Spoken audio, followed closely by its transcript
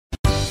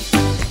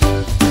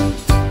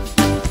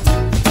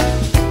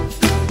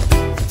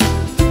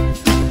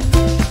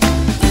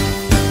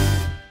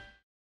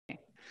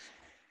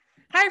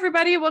Hi,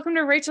 everybody. Welcome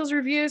to Rachel's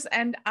Reviews.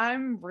 And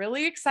I'm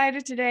really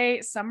excited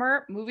today.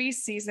 Summer movie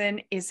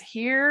season is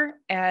here.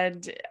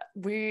 And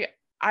I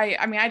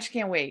just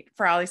can't wait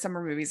for all these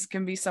summer movies. It's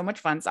going to be so much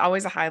fun. It's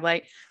always a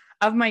highlight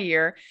of my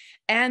year.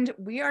 And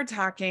we are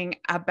talking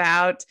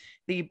about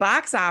the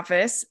box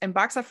office and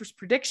box office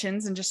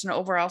predictions and just an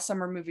overall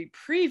summer movie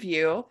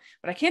preview.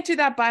 But I can't do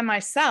that by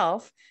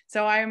myself.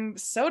 So I'm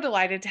so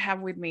delighted to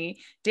have with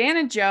me Dan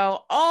and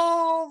Joe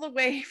all the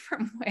way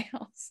from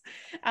Wales.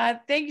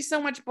 Thank you so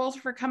much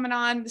both for coming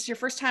on. This is your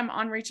first time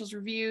on Rachel's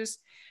Reviews.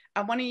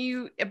 Why don't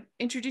you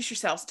introduce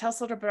yourselves? Tell us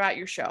a little bit about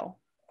your show.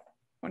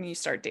 Why don't you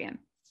start, Dan?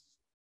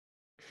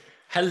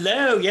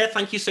 Hello. Yeah,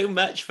 thank you so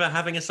much for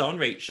having us on,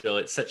 Rachel.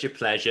 It's such a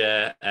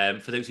pleasure.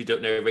 For those who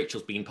don't know,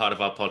 Rachel's been part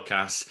of our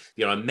podcast,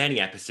 on many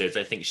episodes.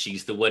 I think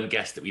she's the one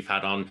guest that we've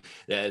had on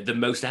the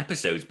most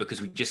episodes because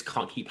we just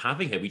can't keep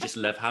having her. We just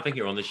love having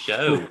her on the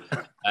show.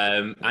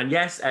 And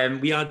yes,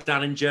 we are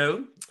Dan and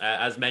Joe,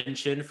 as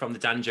mentioned, from the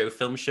Dan and Joe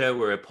Film Show.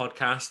 We're a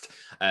podcast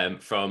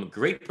from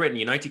Great Britain,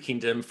 United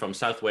Kingdom, from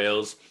South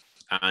Wales.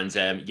 And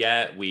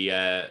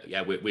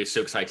we're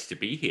so excited to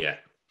be here.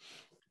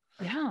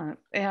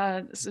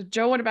 Yeah. So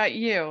Joe, what about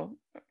you?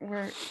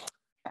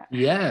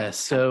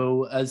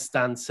 So as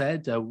Dan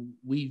said,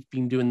 we've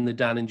been doing the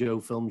Dan and Joe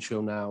Film Show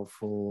now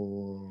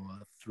for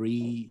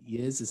 3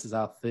 years. This is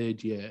our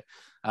third year.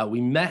 We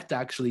met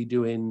actually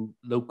doing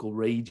local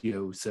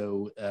radio.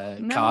 So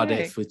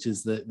Cardiff, which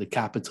is the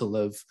capital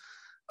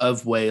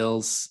of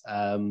Wales,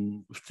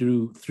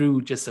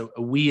 through just a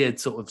weird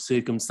sort of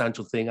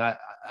circumstantial thing.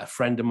 A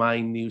friend of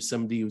mine knew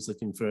somebody who was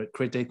looking for a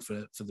critic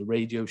for the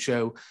radio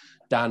show.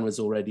 Dan was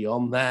already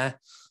on there,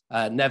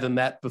 never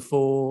met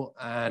before,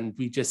 and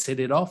we just hit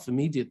it off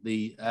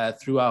immediately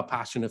through our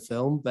passion of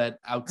film. But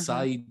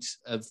outside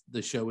of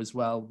the show as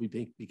well, we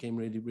became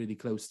really, really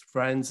close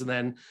friends. And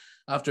then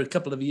after a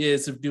couple of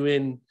years of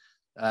doing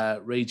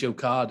Radio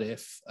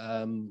Cardiff,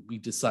 we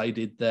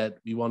decided that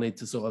we wanted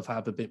to sort of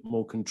have a bit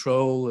more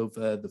control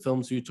over the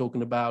films we were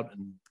talking about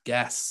and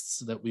guests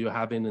that we were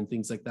having and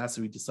things like that.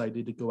 So we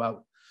decided to go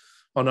out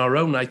on our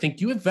own. I think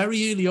you were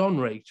very early on,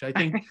 Rach.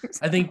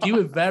 I think you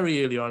were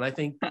very early on. I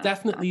think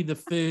definitely the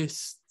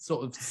first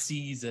sort of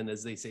season,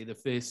 as they say, the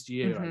first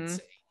year, I'd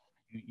say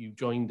you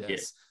joined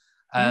us.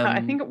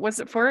 I think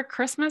was it for a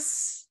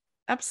Christmas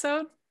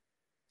episode?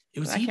 It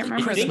was I can't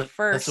remember Christmas the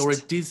first or a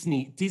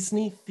Disney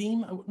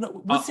theme.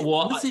 No,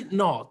 was it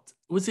not?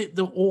 Was it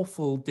the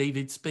awful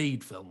David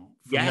Spade film?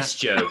 Yes,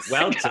 Joe.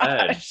 Well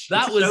done.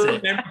 That was so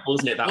it. Memorable,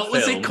 wasn't it? What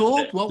was it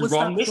called? What was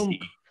that film?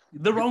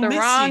 The Wrong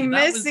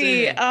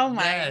Missy. Oh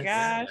my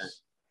gosh.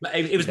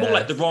 It was more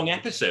like the wrong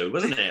episode,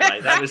 wasn't it?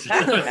 Like that was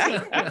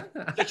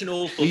such an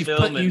awful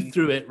film. We've put you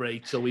through it,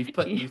 Rachel. We've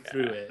put you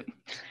through it.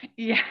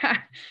 Yeah.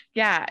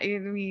 I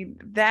mean,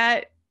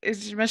 that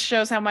just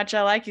shows how much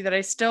I like you that I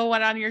still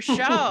went on your show.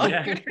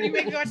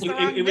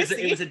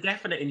 It was a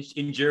definite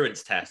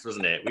endurance test,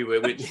 wasn't it? We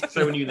were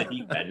throwing you in the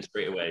deep end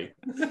straight away.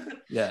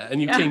 Yeah, and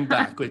you came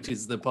back, which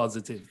is the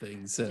positive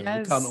thing. So we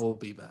can't all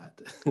be bad.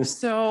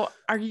 So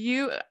are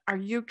you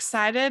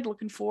excited?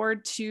 Looking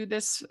forward to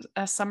this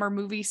summer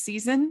movie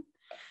season?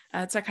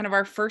 It's kind of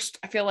our first,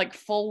 I feel like,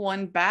 full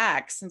one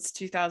back since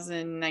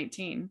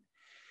 2019.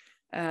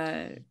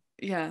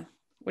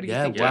 What do you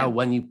think? Wow.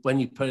 When you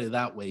put it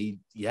that way,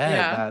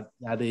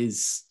 that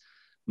is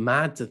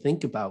mad to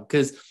think about.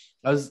 Because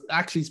I was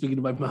actually speaking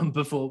to my mum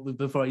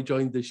before I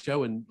joined the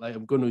show, and like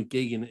I'm going to a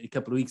gig in a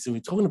couple of weeks, and we're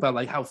talking about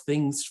like how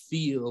things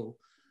feel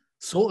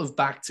sort of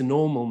back to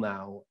normal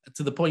now,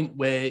 to the point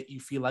where you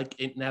feel like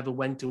it never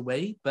went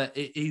away. But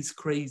it is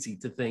crazy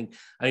to think.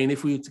 I mean,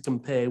 if we were to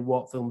compare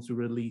what films were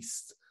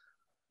released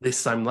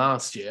this time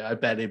last year, I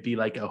bet it'd be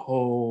like a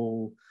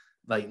whole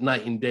like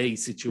night and day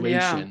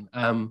situation.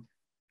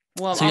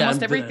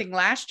 Almost everything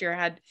last year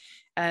had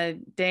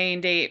day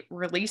and date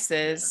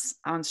releases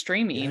on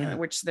streaming,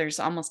 which there's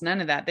almost none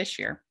of that this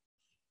year.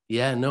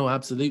 Yeah, no,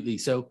 absolutely.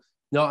 So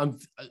no, I'm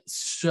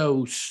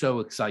so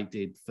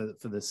excited for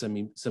the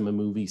summer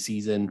movie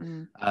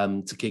season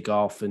to kick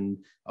off, and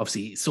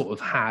obviously it sort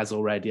of has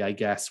already, I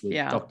guess, with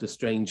Doctor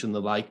Strange and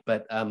the like.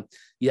 But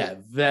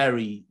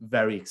very,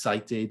 very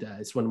excited.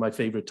 It's one of my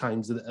favorite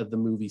times of the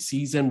movie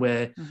season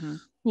where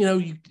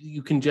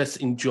you can just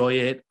enjoy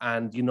it,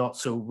 and you're not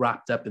so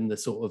wrapped up in the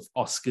sort of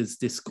Oscars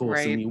discourse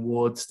and the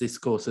awards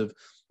discourse of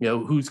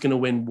who's going to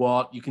win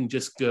what. You can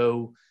just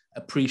go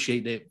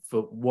appreciate it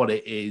for what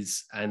it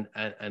is and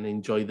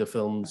enjoy the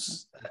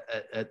films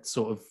at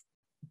sort of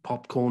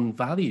popcorn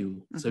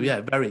value. So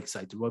very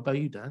excited. What about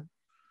you, Dan?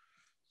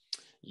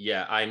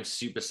 Yeah, I'm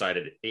super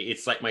excited.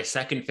 It's like my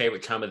second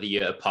favorite time of the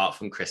year, apart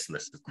from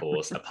Christmas, of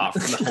course, apart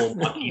from the whole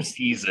monkey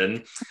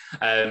season.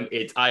 I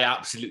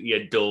absolutely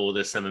adore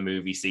the summer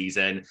movie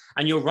season.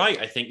 And you're right.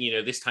 I think,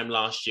 this time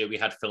last year we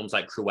had films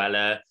like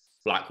Cruella,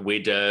 Black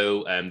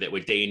Widow, that were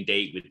day and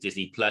date with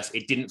Disney Plus.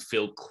 It didn't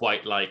feel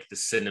quite like the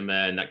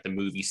cinema and like the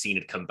movie scene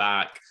had come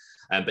back.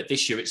 But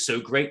this year, it's so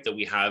great that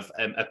we have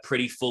a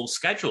pretty full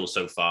schedule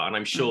so far. And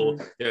I'm sure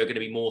there are going to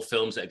be more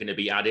films that are going to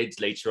be added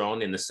later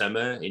on in the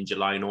summer, in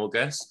July and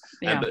August.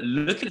 But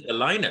looking at the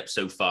lineup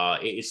so far,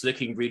 it's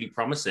looking really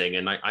promising.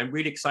 And I'm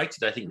really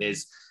excited. I think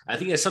there's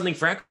something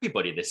for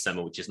everybody this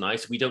summer, which is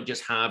nice. We don't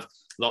just have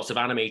lots of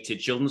animated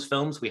children's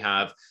films. We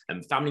have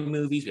family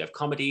movies, we have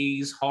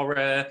comedies,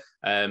 horror.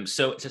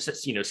 So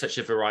it's such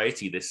a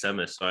variety this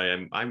summer. So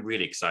I'm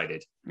really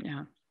excited.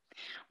 Yeah.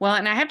 Well,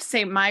 and I have to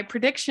say, my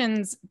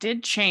predictions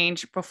did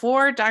change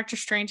before Doctor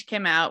Strange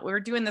came out. We were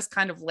doing this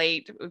kind of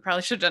late. We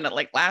probably should have done it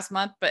like last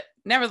month, but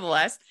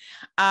nevertheless,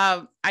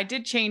 I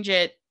did change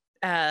it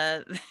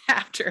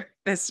after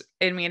this.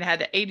 I mean, it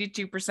had an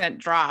 82%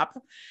 drop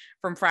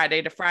from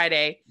Friday to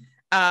Friday.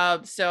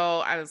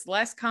 So I was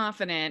less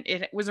confident.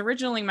 It was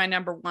originally my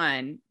number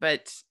one,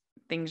 but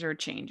things are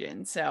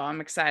changing. So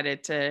I'm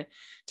excited to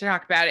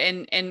talk about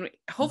it. And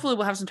hopefully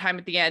we'll have some time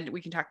at the end.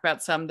 We can talk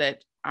about some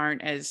that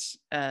aren't as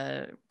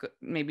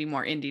maybe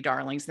more indie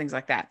darlings, things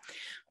like that.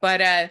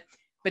 But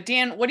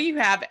Dan, what do you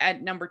have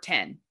at number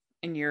 10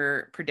 in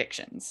your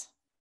predictions?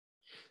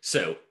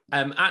 So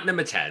at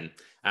number 10,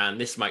 and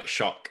this might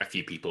shock a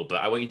few people,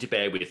 but I want you to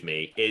bear with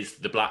me, is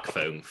The Black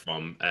Phone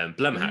from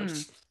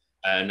Blumhouse.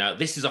 Now,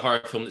 this is a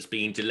horror film that's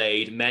been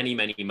delayed many,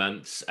 many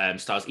months.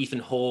 Stars Ethan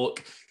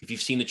Hawke. If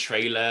you've seen the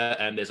trailer,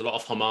 there's a lot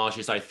of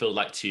homages, I feel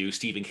like, to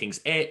Stephen King's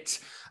It,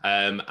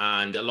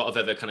 and a lot of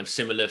other kind of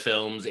similar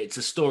films. It's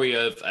a story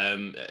of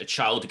a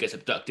child who gets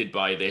abducted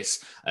by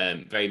this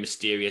very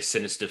mysterious,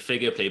 sinister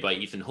figure played by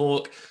Ethan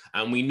Hawke.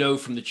 And we know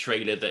from the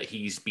trailer that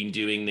he's been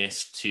doing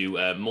this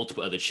to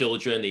multiple other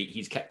children.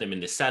 He's kept them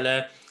in the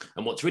cellar.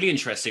 And what's really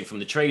interesting from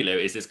the trailer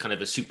is there's kind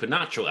of a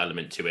supernatural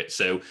element to it.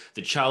 So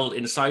the child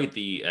inside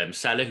the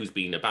cellar who's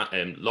been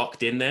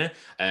locked in there,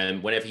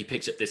 whenever he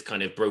picks up this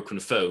kind of broken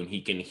phone, he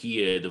can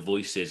hear the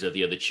voices of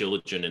the other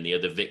children and the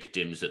other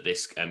victims that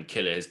this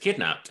killer has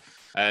kidnapped.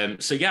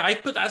 So yeah, I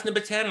put that as number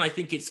 10, and I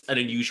think it's an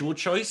unusual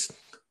choice.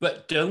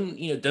 But don't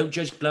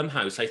judge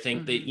Blumhouse. I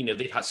think that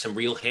they've had some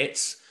real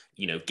hits.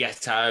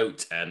 Get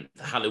Out and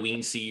the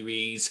Halloween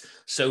series,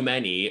 so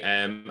many.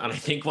 And I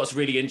think what's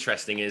really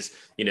interesting is,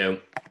 when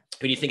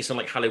you think of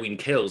something like Halloween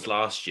Kills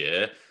last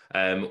year,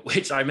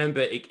 which I remember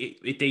it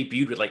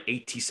debuted with like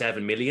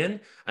 87 million,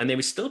 and there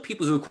were still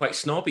people who were quite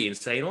snobby and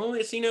saying, oh,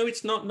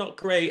 it's not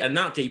great. And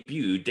that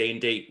debuted day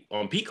and date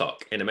on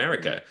Peacock in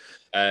America.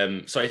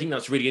 So I think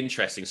that's really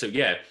interesting. So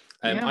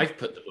I've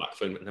put The Black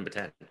Phone at number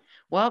 10.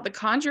 Well, the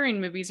Conjuring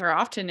movies are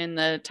often in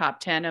the top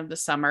 10 of the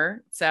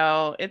summer,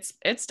 so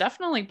it's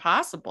definitely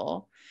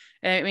possible.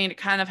 I mean, it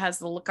kind of has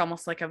the look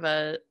almost like of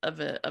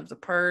the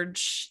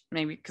Purge,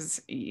 maybe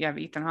because you have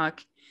Ethan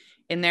Hawke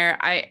in there.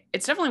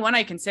 It's definitely one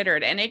I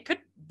considered, and it could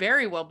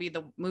very well be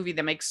the movie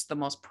that makes the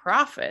most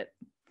profit.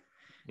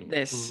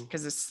 This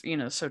because it's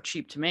so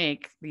cheap to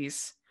make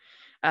these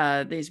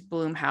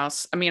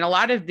Blumhouse. I mean, a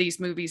lot of these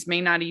movies may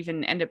not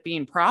even end up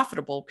being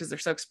profitable because they're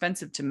so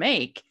expensive to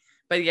make.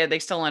 But yeah, they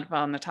still end up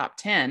on the top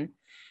 10.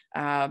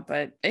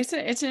 But it's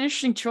an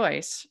interesting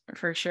choice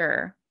for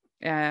sure.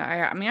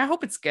 I mean, I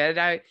hope it's good.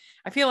 I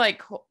feel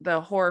like the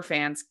horror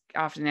fans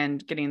often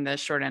end getting the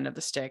short end of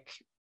the stick.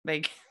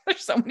 Like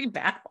there's so many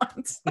bad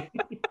ones.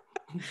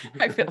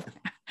 I feel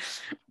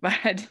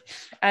that.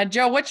 But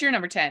Joe, what's your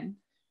number 10?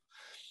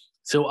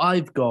 So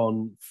I've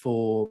gone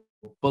for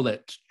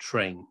Bullet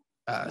Train,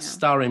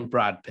 starring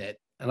Brad Pitt.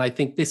 And I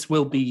think this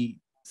will be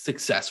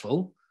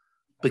successful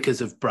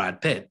because of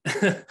Brad Pitt.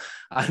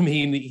 I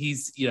mean,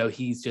 he's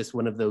just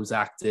one of those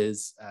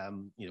actors.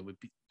 We'll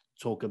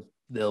talk a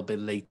little bit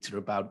later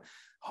about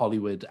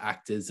Hollywood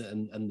actors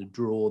and the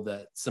draw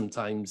that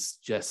sometimes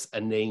just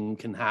a name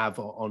can have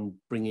on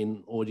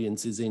bringing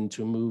audiences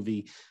into a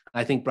movie.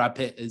 I think Brad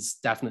Pitt has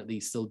definitely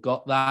still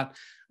got that.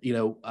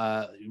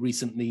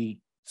 Recently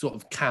sort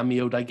of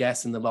cameoed, I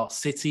guess, in The Lost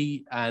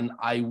City, and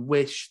I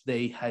wish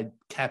they had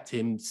kept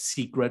him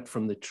secret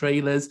from the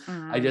trailers.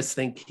 I just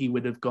think he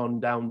would have gone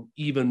down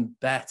even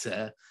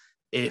better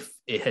if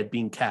it had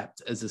been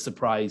kept as a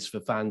surprise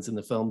for fans in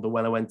the film. But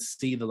when I went to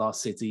see The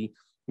Lost City,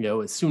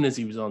 as soon as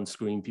he was on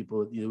screen,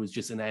 there was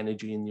just an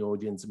energy in the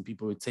audience and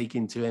people were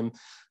taking to him.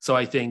 So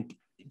I think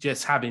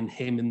just having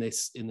him in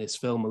this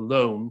film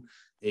alone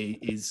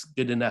is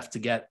good enough to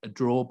get a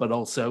draw, but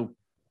also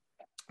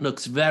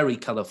looks very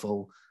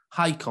colorful,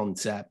 high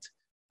concept,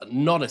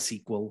 not a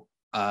sequel,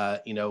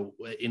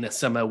 in a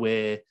summer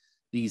where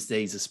these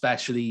days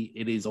especially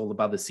it is all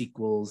about the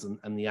sequels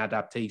and the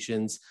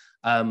adaptations.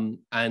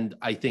 And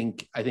I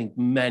think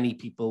many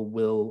people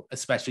will,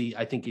 especially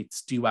I think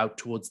it's due out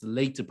towards the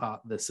later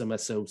part of the summer,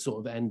 so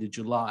sort of end of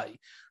July.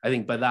 I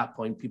think by that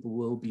point people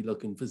will be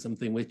looking for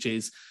something which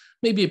is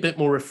maybe a bit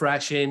more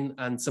refreshing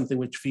and something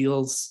which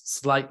feels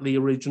slightly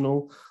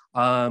original.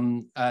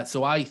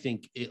 So I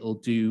think it'll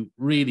do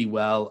really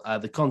well.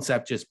 The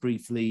concept, just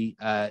briefly,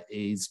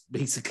 is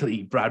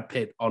basically Brad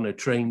Pitt on a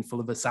train full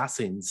of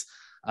assassins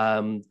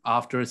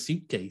after a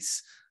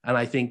suitcase. And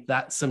I think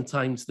that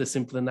sometimes the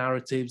simpler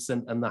narratives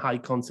and the high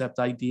concept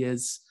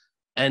ideas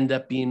end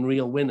up being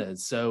real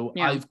winners. So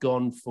I've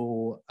gone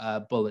for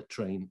Bullet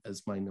Train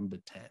as my number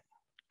 10.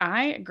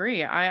 I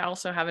agree. I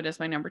also have it as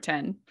my number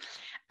 10.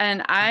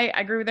 And I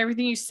agree with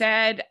everything you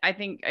said. I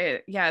think,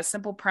 yeah, a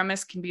simple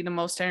premise can be the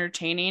most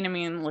entertaining. I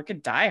mean, look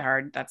at Die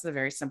Hard. That's a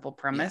very simple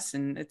premise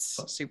and it's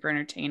super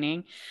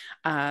entertaining.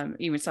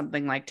 Even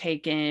something like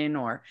Taken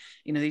or,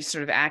 these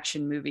sort of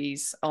action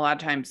movies, a lot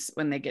of times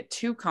when they get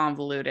too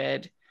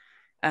convoluted,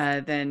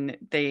 then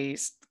they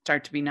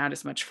start to be not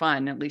as much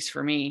fun, at least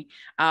for me.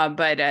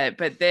 But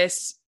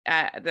this,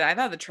 I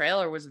thought the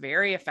trailer was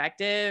very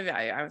effective.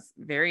 I was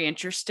very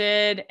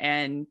interested,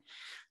 and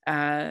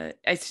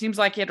it seems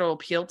like it'll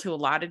appeal to a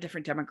lot of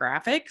different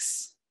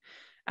demographics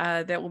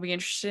that will be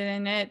interested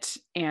in it.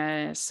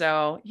 And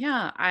so,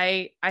 yeah,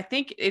 I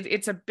think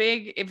it's a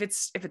big. If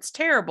it's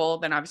terrible,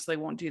 then obviously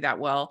it won't do that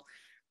well.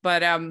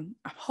 But I'm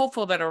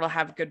hopeful that it'll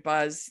have good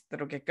buzz, that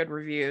it'll get good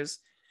reviews,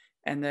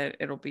 and that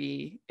it'll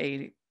be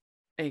a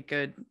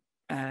good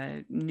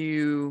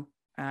new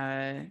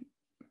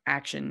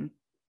action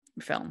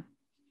film.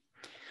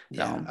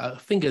 Yeah,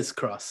 fingers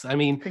crossed. I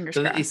mean,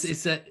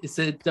 it's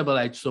a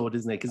double-edged sword,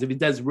 isn't it? Because if it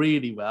does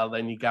really well,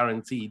 then you're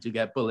guaranteed to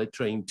get Bullet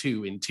Train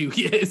 2 in 2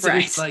 years.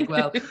 Right. It's like,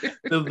 well,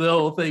 the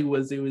whole thing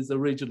was, it was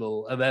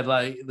original, and then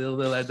like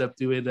they'll end up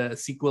doing a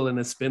sequel and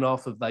a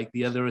spin-off of like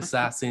the other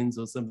Assassins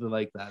or something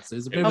like that. So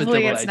it's a bit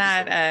hopefully of a it's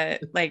not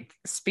like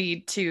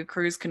Speed 2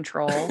 Cruise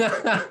Control.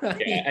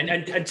 Yeah,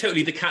 and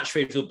totally the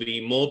catchphrase will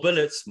be more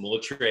bullets, more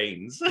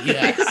trains.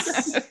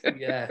 Yes,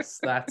 yes,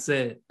 that's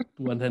it.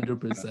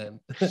 100%.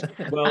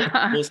 Well,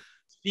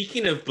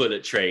 speaking of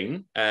Bullet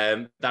Train,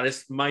 that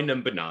is my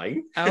number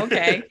 9.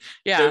 Okay,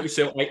 yeah.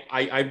 So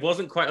I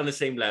wasn't quite on the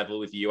same level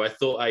with you. I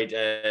thought I'd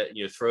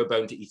throw a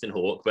bone to Ethan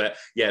Hawke, but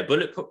yeah,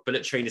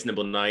 Bullet Train is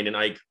number 9, and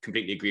I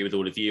completely agree with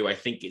all of you. I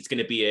think it's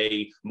going to be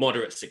a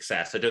moderate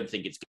success. I don't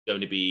think it's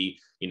going to be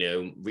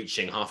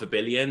reaching $500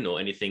 million or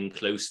anything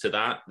close to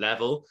that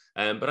level,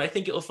 but I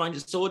think it'll find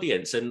its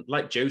audience. And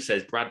like Joe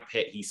says, Brad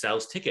Pitt, he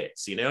sells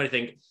tickets. I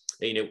think.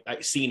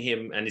 I've seen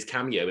him and his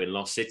cameo in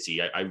Lost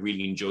City. I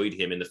really enjoyed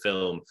him in the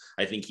film.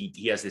 I think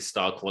he has this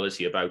star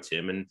quality about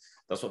him, and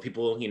that's what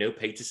people,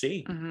 pay to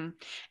see. Mm-hmm.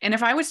 And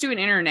if I was doing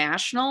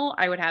international,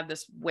 I would have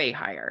this way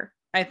higher.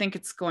 I think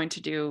it's going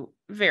to do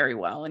very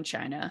well in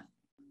China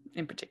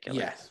in particular.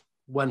 Yes,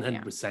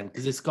 100%,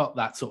 because it's got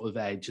that sort of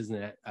edge, isn't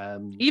it?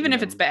 Even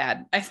if it's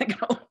bad, I think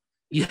it'll...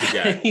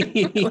 Yeah.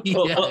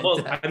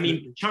 Well, I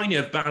mean, China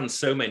have banned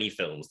so many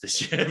films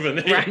this year,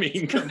 haven't they? Right. I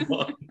mean, come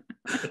on.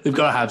 They've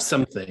got to have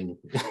something.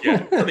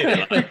 Yeah.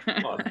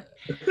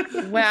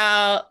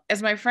 Well,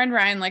 as my friend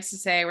Ryan likes to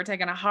say, we're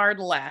taking a hard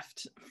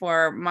left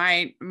for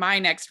my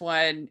next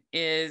one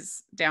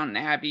is Downton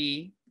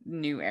Abbey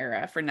New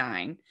Era for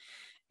 9.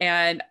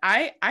 And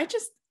I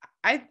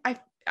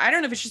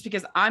don't know if it's just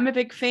because I'm a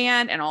big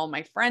fan and all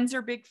my friends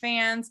are big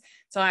fans.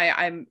 So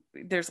I'm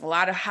there's a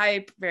lot of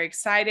hype, very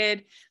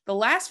excited. The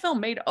last film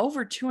made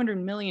over $200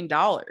 million.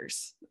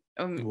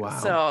 Wow.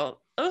 So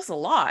it was a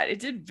lot. It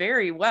did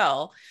very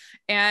well.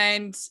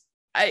 And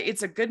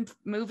it's a good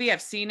movie.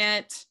 I've seen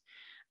it.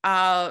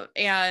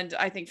 And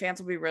I think fans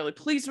will be really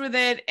pleased with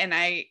it. And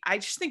I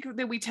just think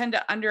that we tend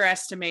to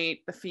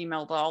underestimate the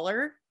female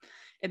dollar.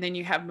 And then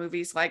you have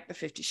movies like the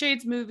 50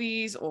 Shades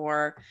movies,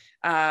 or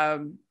I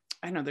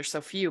know there's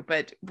so few,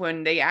 but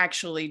when they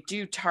actually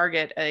do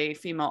target a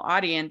female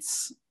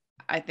audience,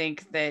 I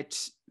think that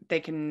they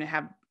can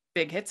have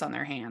big hits on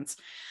their hands.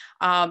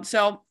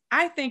 So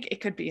I think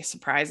it could be a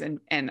surprise,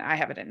 and I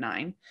have it at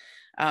 9.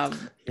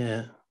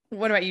 Yeah.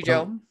 What about you,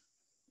 Joe?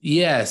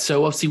 Yeah,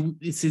 so obviously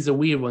this is a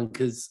weird one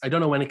because I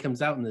don't know when it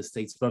comes out in the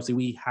States, but obviously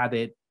we had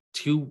it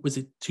 2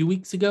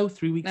 weeks ago,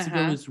 3 weeks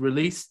ago it was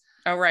released.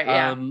 Oh, right,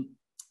 yeah.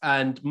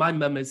 And my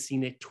mum has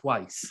seen it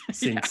twice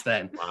since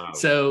then. Wow.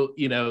 So,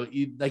 you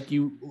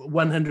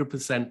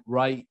 100%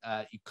 right.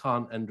 You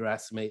can't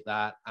underestimate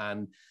that.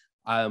 And,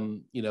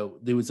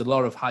 there was a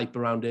lot of hype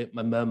around it.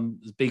 My mum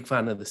was a big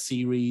fan of the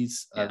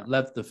series,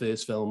 loved the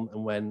first film.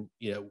 And when,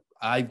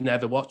 I've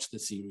never watched the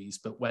series,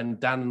 but when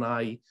Dan and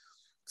I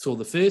saw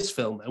the first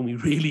film and we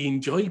really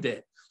enjoyed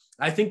it,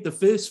 I think the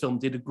first film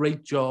did a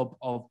great job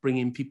of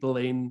bringing people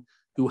in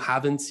who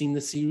haven't seen the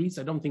series.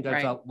 I don't think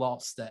I felt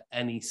lost at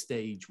any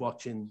stage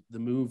watching the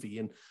movie.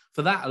 And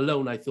for that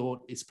alone, I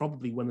thought it's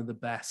probably one of the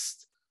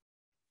best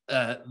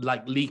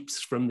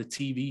leaps from the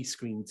TV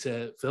screen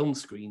to film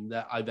screen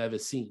that I've ever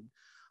seen.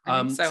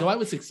 So I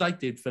was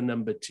excited for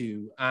number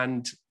 2,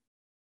 and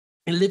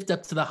it lived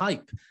up to the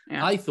hype.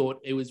 Yeah. I thought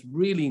it was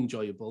really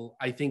enjoyable.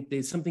 I think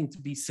there's something to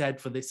be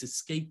said for this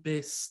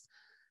escapist,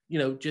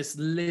 just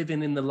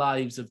living in the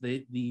lives of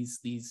these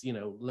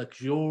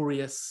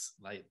luxurious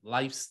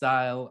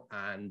lifestyle,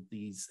 and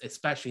these,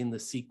 especially in the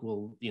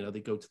sequel,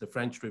 they go to the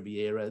French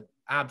Riviera,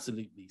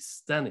 absolutely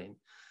stunning.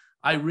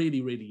 I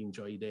really, really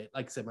enjoyed it.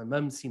 Like I said, my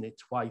mum's seen it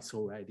twice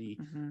already.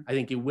 Mm-hmm. I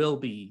think it will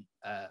be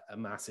a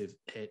massive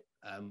hit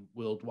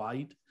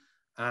worldwide.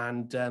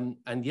 And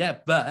yeah,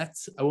 but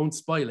I won't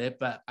spoil it,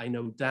 but I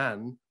know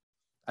Dan,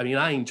 I mean,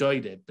 I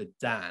enjoyed it, but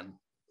Dan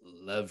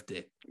loved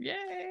it.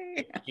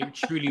 Yay! It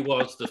truly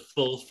was the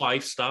full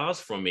 5 stars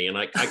from me, and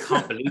I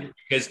can't believe it,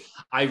 because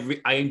I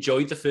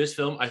enjoyed the first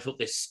film. I thought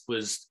this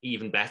was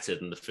even better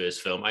than the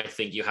first film. I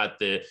think you had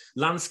the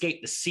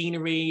landscape, the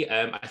scenery.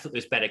 I thought there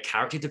was better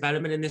character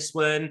development in this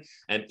one,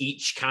 and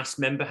each cast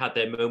member had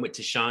their moment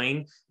to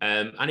shine.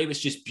 And it was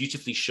just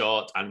beautifully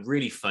shot and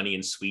really funny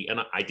and sweet. And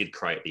I did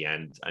cry at the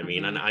end. I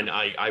mean, and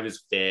I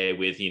was there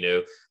with,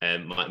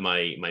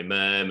 my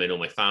mum and all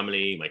my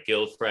family, my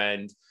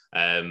girlfriend.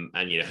 And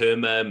her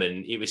mum,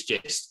 and it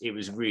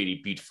was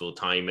really beautiful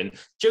time. And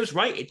Joe's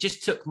right, it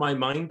just took my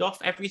mind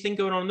off everything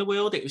going on in the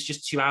world. It was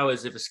just 2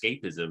 hours of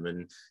escapism.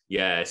 And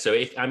yeah, so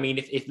if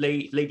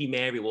Lady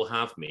Mary will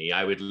have me,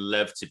 I would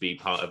love to be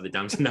part of the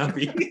Downton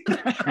Abbey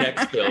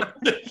next film.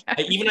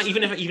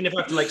 even if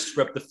I have to like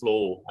scrub the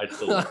floor, I'd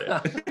still love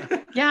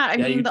it. Yeah, I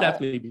mean, you'd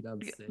definitely be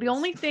downstairs. The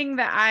only thing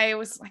that I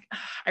was like,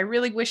 I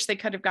really wish they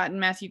could have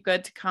gotten Matthew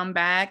Good to come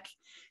back,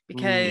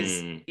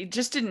 because it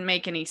just didn't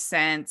make any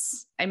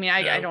sense. I mean,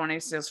 I don't want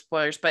to say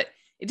spoilers, but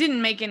it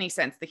didn't make any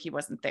sense that he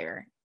wasn't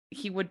there.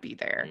 He would be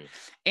there.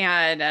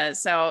 And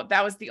so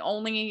that was the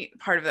only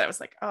part of that. I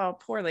was like, oh,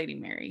 poor Lady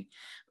Mary.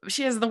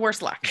 She has the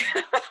worst luck.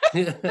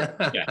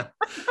 Yeah.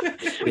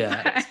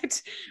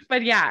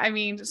 But yeah, I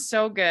mean,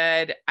 so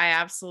good. I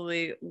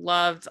absolutely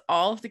loved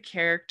all of the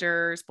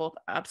characters, both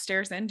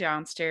upstairs and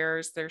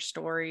downstairs, their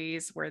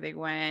stories, where they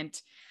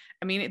went.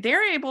 I mean,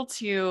 they're able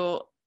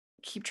to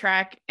keep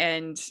track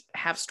and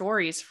have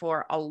stories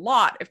for a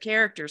lot of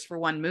characters for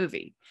one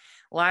movie.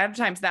 A lot of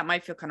times that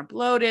might feel kind of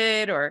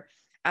bloated, or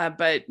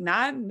but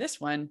not in this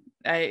one.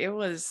 It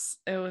was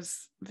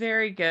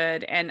very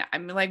good. And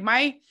I'm like,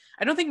 I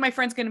don't think my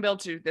friend's going to be able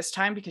to this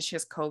time because she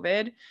has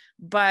COVID,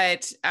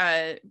 but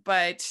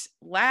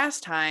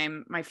last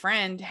time my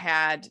friend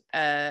had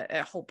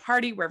a whole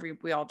party where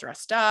we all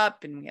dressed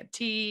up and we had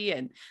tea,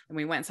 and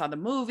we went and saw the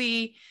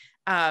movie.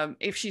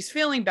 If she's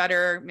feeling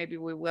better, maybe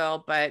we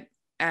will, but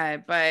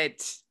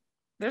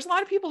there's a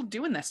lot of people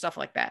doing this stuff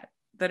like that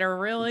are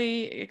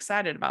really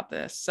excited about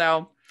this.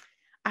 So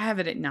I have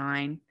it at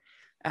 9.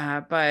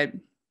 But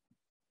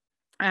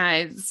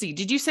let's see.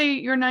 Did you say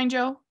you're 9,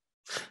 Joe?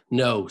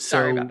 No.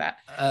 Sorry about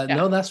that.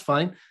 No, that's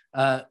fine.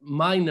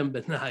 My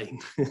number 9,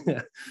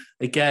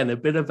 again, a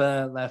bit of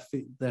a left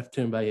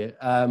turn by here.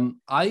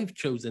 I've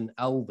chosen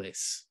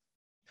Elvis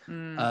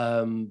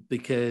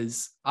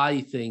because I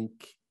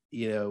think,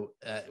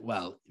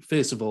 well,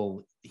 first of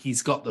all,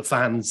 he's got the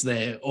fans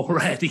there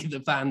already, the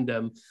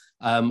fandom.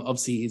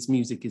 Obviously, his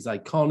music is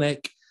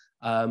iconic.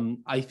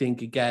 I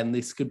think, again,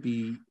 this could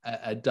be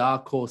a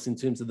dark horse in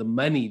terms of the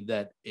money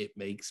that it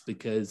makes,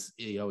 because,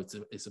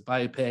 it's a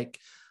biopic.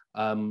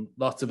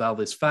 Lots of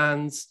Elvis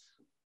fans.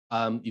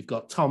 You've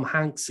got Tom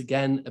Hanks,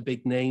 again, a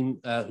big name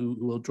who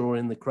will draw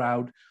in the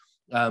crowd.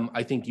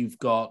 I think you've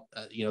got,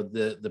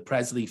 the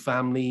Presley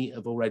family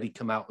have already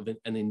come out with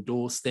it and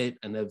endorsed it,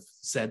 and have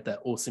said that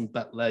Austin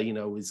Butler,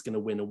 is going to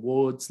win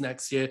awards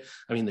next year.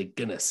 I mean, they're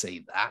going to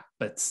say that,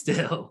 but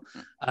still,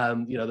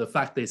 the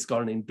fact that it's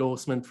got an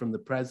endorsement from the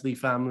Presley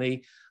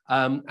family,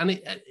 and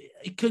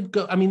it could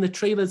go. I mean, the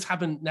trailers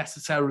haven't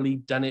necessarily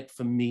done it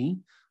for me.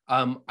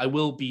 I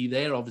will be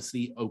there,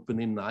 obviously,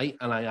 opening night,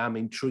 and I am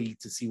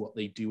intrigued to see what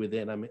they do with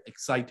it. And I'm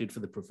excited for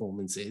the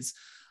performances.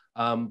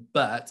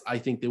 But I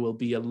think there will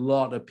be a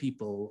lot of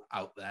people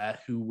out there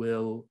who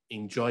will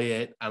enjoy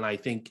it. And I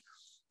think,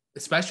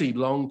 especially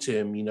long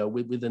term,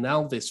 with an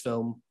Elvis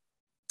film,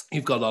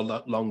 you've got a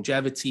lot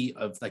longevity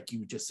of, like you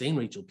were just saying,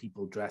 Rachel,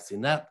 people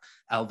dressing up,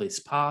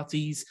 Elvis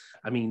parties.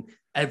 I mean,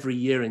 every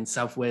year in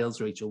South Wales,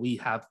 Rachel, we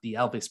have the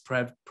Elvis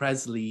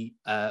Presley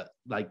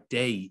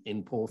day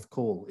in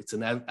Porthcawl. It's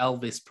an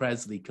Elvis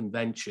Presley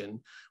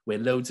convention where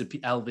loads of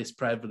Elvis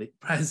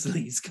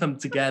Presleys come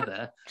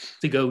together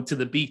to go to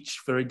the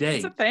beach for a day.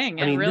 It's a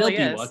thing. I mean, really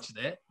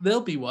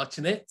they'll be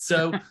watching it.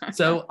 So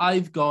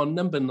I've gone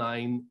number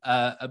 9,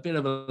 a bit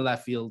of a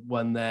left field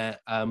one there.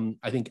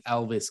 I think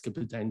Elvis could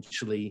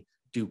potentially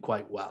do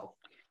quite well.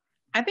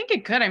 I think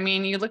it could. I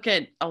mean, you look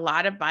at a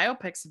lot of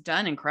biopics have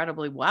done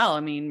incredibly well.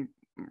 I mean,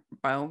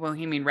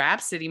 Bohemian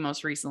Rhapsody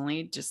most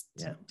recently just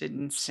did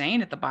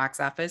insane at the box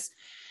office.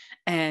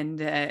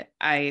 And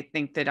I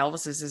think that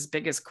Elvis is as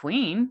big as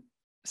Queen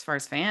as far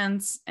as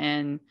fans.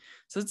 And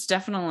so it's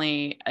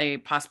definitely a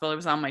possibility. It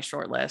was on my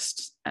short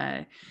list.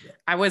 I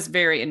was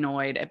very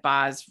annoyed at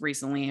Boz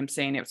recently, him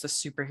saying it was a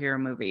superhero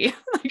movie.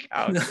 Like,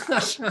 oh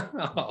gosh.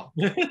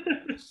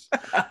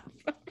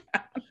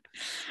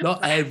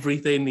 Not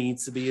everything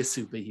needs to be a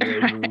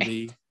superhero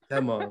movie.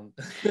 Come on.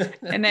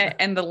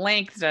 and the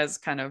length does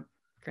kind of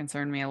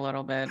concern me a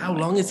little bit. How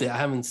long is it? I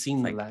haven't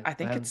seen the length. I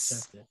think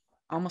it's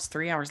almost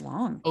 3 hours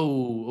long.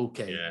 Oh,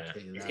 okay. Yeah.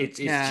 Okay, it's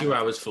 2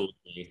 hours full.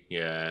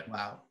 Yeah.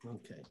 Wow.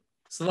 Okay.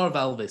 It's a lot of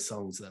Elvis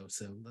songs though,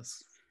 so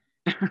that's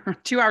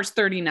 2 hours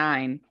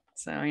 39.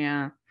 So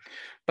yeah.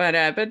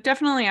 But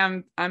definitely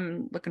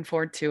I'm looking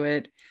forward to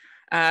it.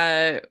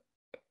 Are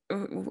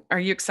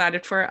you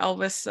excited for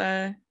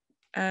Elvis,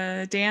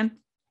 Dan?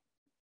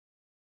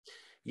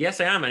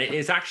 Yes, I am, and it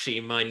is actually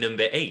my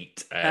number 8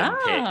 pick. So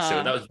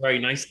that was a very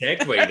nice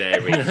segue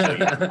there,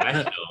 Rachel.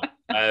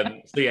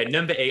 So yeah,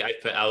 number 8, I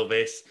put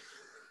Elvis.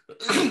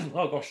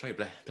 Oh gosh, sorry,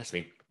 bless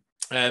me.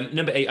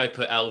 Number 8, I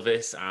put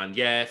Elvis, and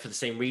yeah, for the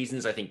same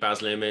reasons. I think Baz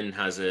Luhrmann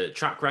has a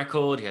track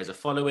record. He has a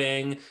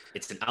following.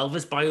 It's an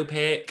Elvis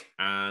biopic,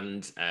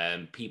 and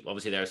people,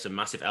 obviously there are some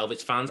massive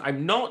Elvis fans.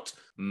 I'm not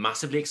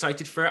massively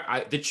excited for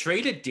it. The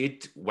trailer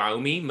did wow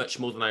me much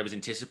more than I was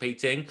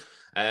anticipating.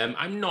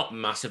 I'm not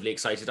massively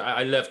excited.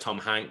 I love Tom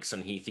Hanks,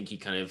 and he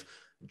kind of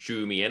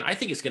drew me in. I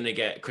think it's going to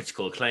get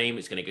critical acclaim.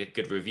 It's going to get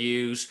good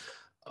reviews.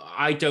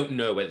 I don't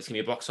know whether it's going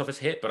to be a box office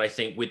hit, but I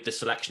think with the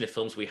selection of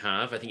films we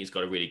have, I think it's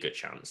got a really good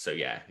chance. So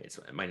yeah, it's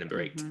my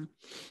number 8.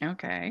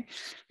 Okay,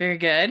 very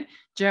good.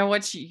 Joe,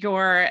 what's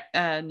your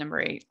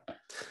number 8?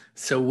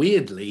 So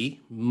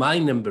weirdly, my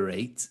number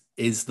 8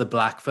 is The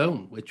Black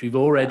Phone, which we've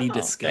already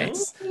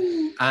discussed.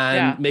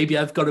 And maybe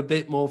I've got a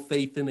bit more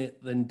faith in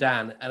it than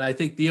Dan. And I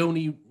think the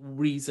only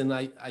reason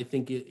I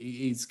think it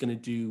is going to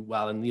do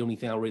well, and the only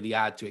thing I'll really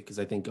add to it, because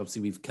I think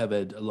obviously we've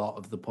covered a lot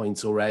of the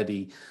points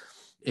already,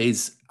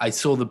 is I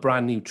saw the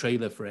brand new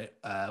trailer for it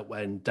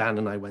when Dan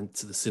and I went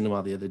to the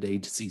cinema the other day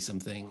to see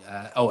something.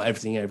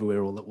 Everything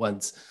Everywhere All at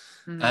Once.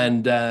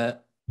 And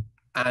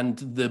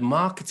the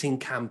marketing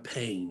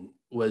campaign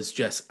was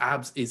just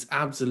is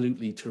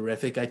absolutely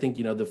terrific. I think,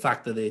 the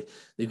fact that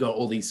they've got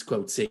all these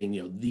quotes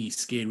saying, the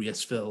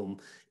scariest film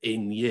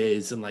in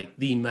years, and like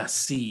the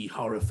must-see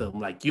horror film,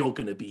 like you're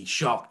going to be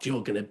shocked,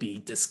 you're going to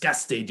be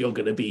disgusted, you're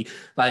going to be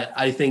like,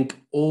 I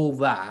think all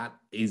that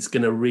is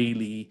going to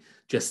really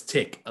just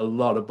tick a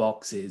lot of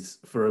boxes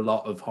for a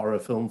lot of horror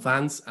film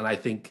fans. And I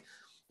think,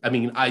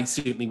 I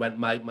certainly went,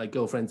 my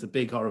girlfriend's a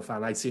big horror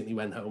fan. I certainly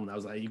went home and I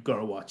was like, you've got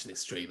to watch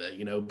this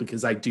trailer,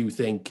 because I do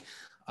think,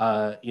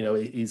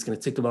 it's going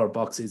to tick a lot of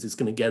boxes. It's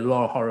going to get a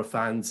lot of horror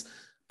fans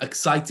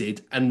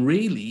excited. And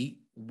really,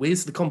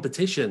 where's the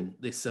competition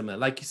this summer?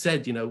 Like you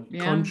said,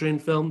 Conjuring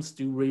films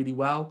do really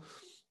well.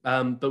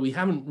 But we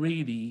haven't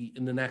really,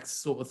 in the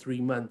next sort of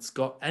 3 months,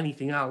 got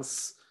anything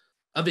else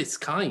of its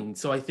kind.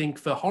 So I think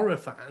for horror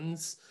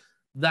fans,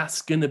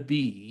 that's going to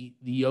be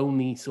the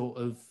only sort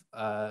of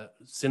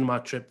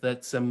cinema trip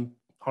that some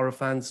horror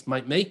fans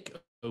might make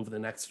over the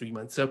next 3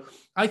 months. So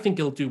I think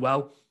it'll do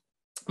well.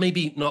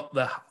 Maybe not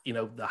the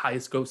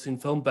highest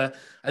grossing film, but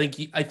I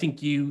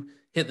think you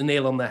hit the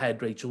nail on the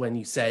head, Rachel, when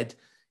you said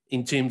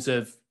in terms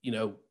of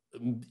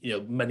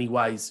money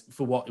wise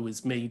for what it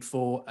was made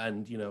for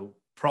and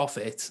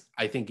profit.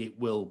 I think it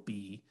will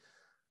be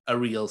a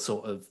real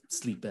sort of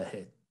sleeper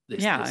hit.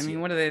 This year.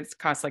 What do they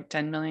cost? Like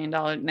 $10 million?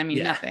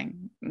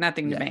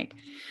 Nothing to make.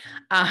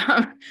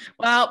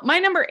 Well, my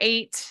number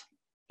 8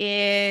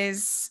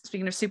 is,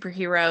 speaking of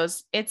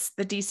superheroes, it's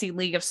the DC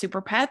League of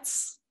Super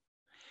Pets.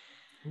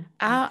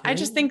 I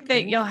just think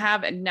that you'll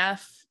have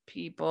enough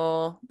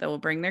people that will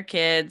bring their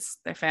kids,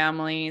 their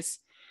families.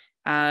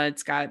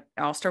 It's got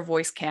all-star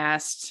voice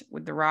cast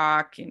with The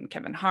Rock and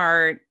Kevin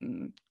Hart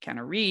and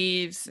Keanu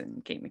Reeves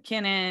and Kate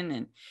McKinnon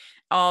and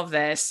all of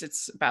this.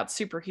 It's about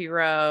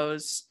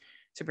superheroes,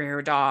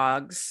 superhero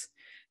dogs.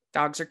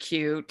 Dogs are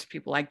cute.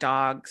 People like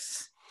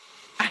dogs.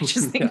 I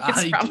just think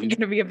it's probably going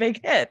to be a big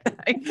hit.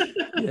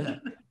 Yeah.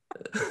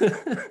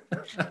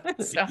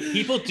 So,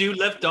 people do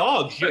love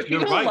dogs.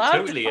 You're right,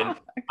 totally. Dogs.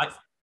 And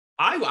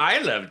I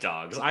love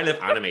dogs. I love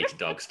animated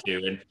dogs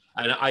too.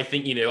 And I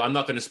think, I'm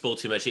not going to spoil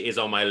too much. It is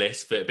on my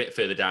list for a bit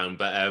further down.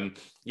 But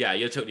yeah,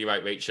 you're totally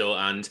right, Rachel.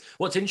 And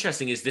what's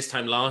interesting is this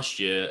time last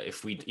year,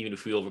 if we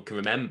all can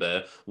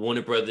remember,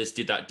 Warner Brothers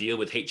did that deal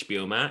with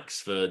HBO Max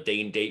for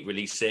day and date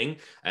releasing.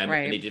 And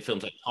they did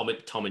films like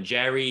Tom and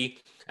Jerry.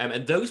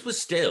 And those were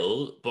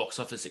still box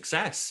office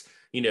success.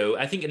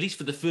 I think at least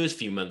for the first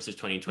few months of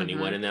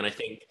 2021. And then I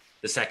think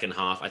the second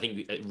half, I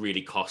think it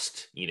really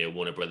cost,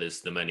 Warner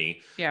Brothers the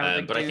money.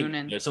 Yeah, but I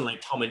think something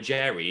like Tom and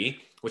Jerry,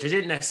 which I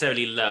didn't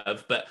necessarily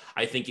love, but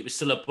I think it was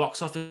still a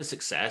box office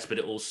success, but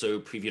it also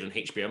previewed on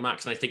HBO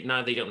Max. And I think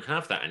now they don't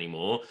have that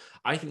anymore.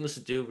 I think this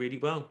would do really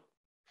well.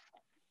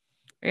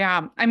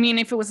 Yeah.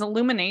 If it was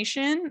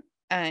Illumination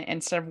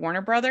instead of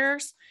Warner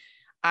Brothers,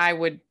 I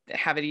would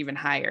have it even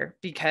higher,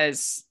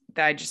 because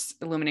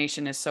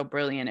Illumination is so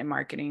brilliant at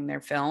marketing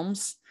their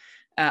films.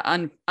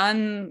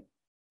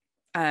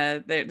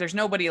 There's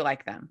nobody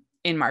like them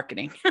in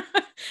marketing.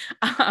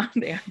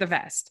 They're the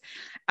best.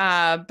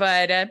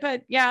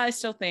 But yeah, I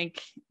still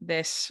think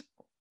this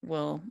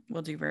will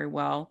do very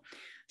well.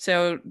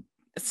 So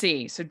let's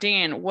see. So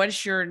Dan, what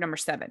is your number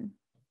 7?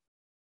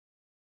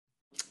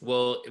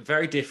 Well,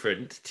 very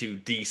different to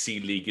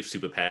DC League of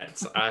Super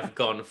Pets. I've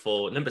gone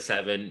for number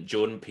 7,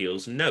 Jordan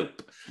Peele's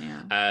Nope.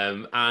 Yeah.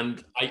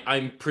 And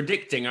I'm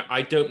predicting,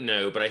 I don't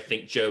know, but I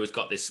think Joe has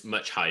got this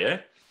much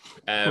higher.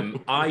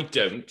 I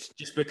don't,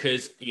 just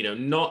because,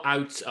 not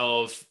out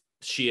of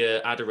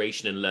sheer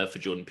adoration and love for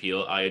Jordan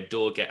Peele. I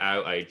adore Get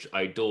Out, I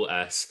adore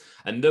Us,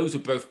 and those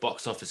were both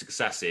box office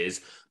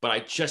successes. But I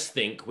just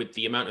think with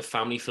the amount of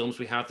family films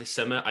we have this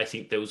summer, I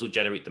think those will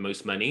generate the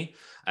most money.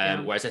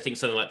 Whereas I think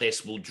something like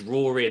this will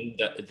draw in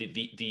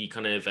the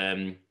kind of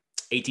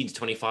 18 to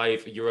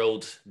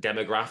 25-year-old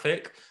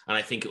demographic, and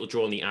I think it will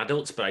draw on the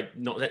adults, but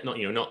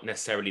not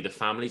necessarily the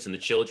families and the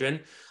children.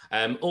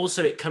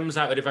 Also, it comes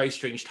out at a very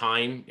strange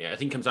time. I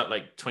think it comes out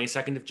like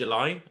 22nd of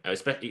July,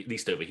 especially at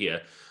least over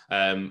here.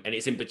 And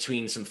it's in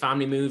between some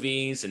family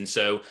movies. And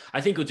so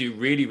I think it'll do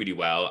really, really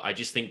well. I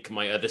just think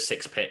my other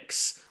 6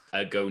 picks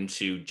are going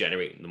to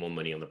generate more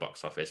money on the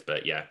box office.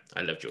 But yeah,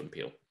 I love Jordan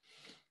Peele.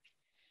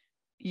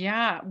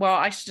 Yeah.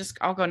 Well,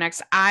 I'll go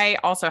next. I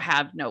also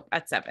have Nope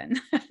at 7.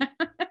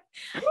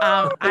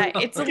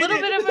 It's a little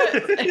bit of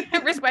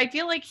a risk, but I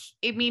feel like,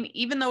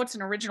 even though it's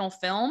an original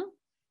film,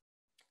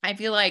 I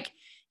feel like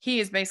he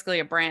is basically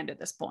a brand at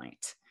this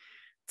point.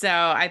 So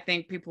I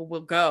think people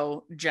will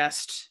go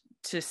just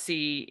to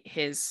see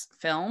his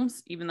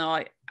films, even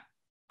though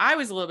I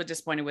was a little bit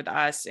disappointed with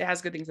Us. It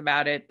has good things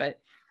about it, but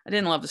I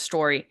didn't love the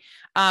story.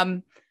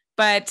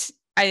 But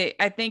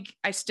I think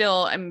I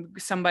still am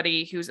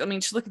somebody who's,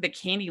 just look at the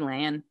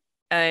Candyland.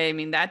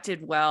 That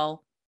did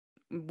well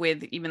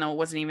even though it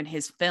wasn't even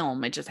his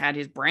film, it just had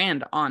his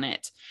brand on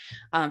it.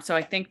 So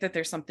I think that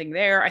there's something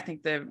there. I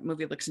think the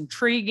movie looks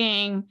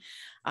intriguing.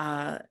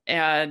 And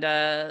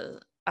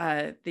the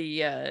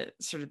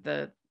sort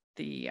of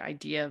the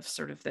idea of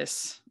sort of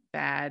this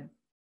bad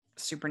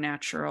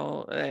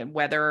supernatural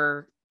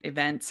weather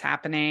events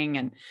happening,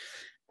 and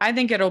I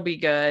think it'll be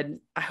good.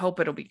 I hope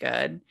it'll be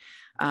good.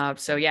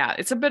 So yeah,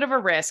 it's a bit of a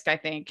risk, I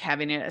think,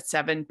 having it at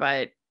 7,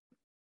 but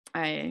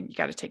you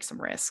got to take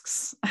some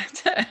risks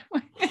to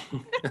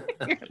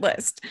your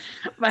list.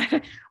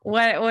 But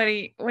what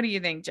do you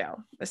think,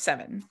 Joe? The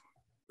 7.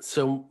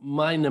 So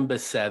my number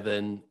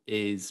 7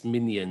 is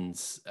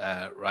Minions: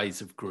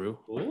 Rise of Gru.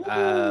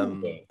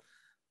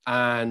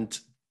 And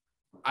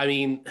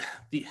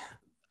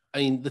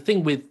the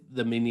thing with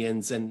the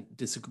Minions and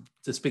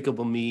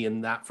Despicable Me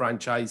and that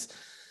franchise,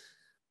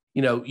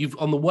 you've,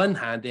 on the one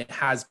hand, it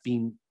has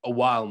been a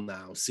while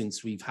now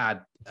since we've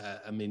had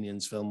a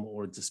Minions film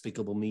or a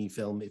Despicable Me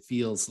film. It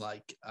feels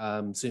like,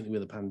 certainly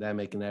with the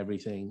pandemic and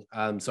everything.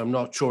 So I'm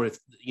not sure if,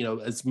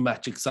 as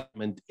much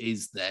excitement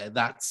is there.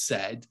 That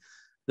said,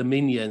 the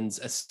Minions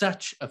are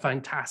such a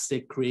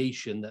fantastic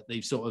creation that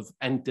they've sort of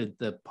entered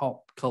the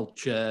pop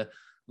culture,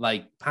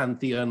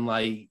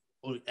 pantheon,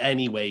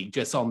 anyway,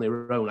 just on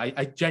their own.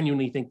 I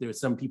genuinely think there are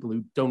some people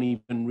who don't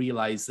even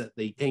realize that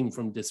they came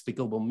from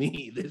Despicable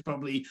Me. There's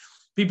probably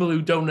people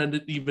who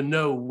don't even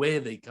know where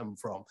they come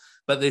from,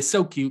 but they're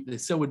so cute, they're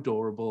so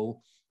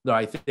adorable, that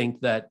I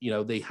think that,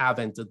 they have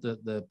entered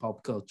the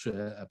pop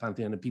culture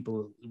pantheon, and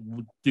people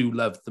do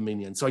love the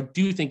Minions. So I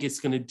do think it's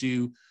going to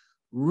do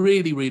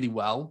really, really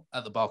well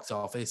at the box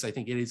office. I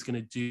think it is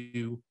going to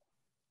do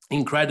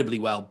incredibly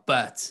well,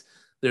 but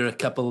there are a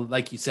couple,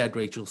 like you said,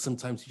 Rachel,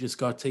 sometimes you just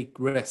got to take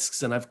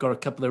risks, and I've got a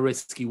couple of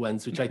risky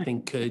ones, which I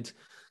think could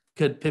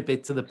pip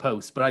it to the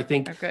post. But I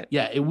think,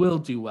 it will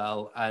do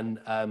well. And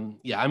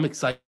I'm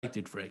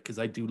excited for it because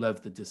I do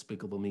love the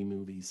Despicable Me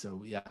movies.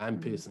 So yeah, I'm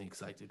personally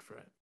excited for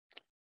it.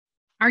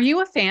 Are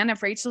you a fan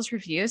of Rachel's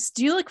Reviews?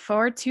 Do you look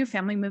forward to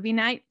Family Movie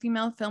Night,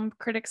 Female Film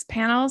Critics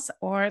Panels,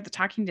 or the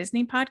Talking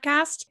Disney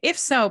podcast? If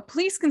so,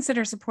 please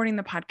consider supporting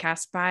the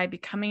podcast by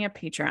becoming a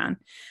Patreon.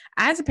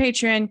 As a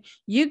patron,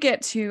 you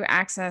get to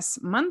access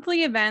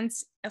monthly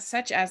events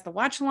such as the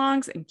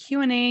watch-alongs and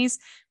Q&As,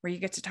 where you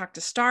get to talk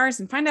to stars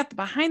and find out the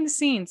behind the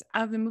scenes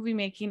of the movie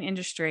making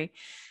industry.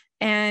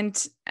 And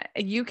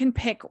you can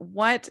pick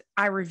what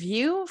I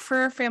review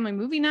for Family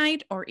Movie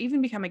Night, or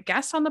even become a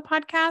guest on the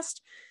podcast.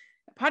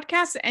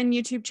 Podcasts and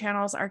YouTube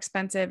channels are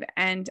expensive,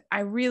 and I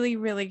really,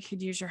 really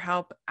could use your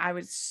help. I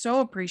would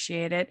so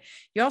appreciate it.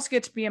 You also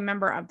get to be a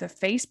member of the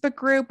Facebook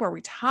group where we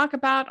talk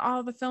about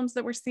all the films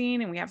that we're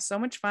seeing, and we have so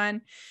much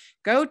fun.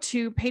 Go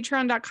to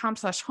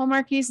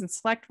patreon.com/Hallmarkies and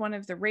select one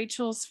of the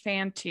Rachel's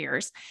fan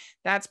tiers.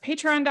 That's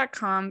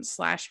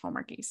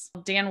patreon.com/Hallmarkies.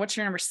 Dan, what's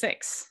your number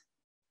 6?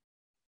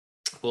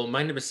 Well,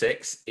 my number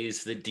 6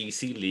 is the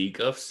DC League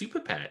of Super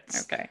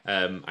Pets. Okay.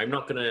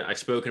 I've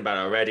spoken about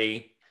it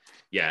already.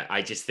 Yeah,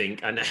 I just think,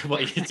 and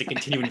what is a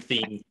continuing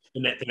theme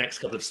in the next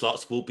couple of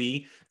slots will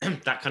be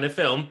that kind of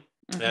film.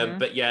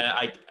 But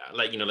yeah,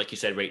 like you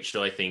said,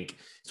 Rachel, I think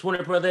it's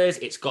Warner Brothers.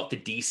 It's got the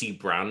DC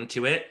brand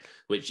to it,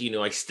 which,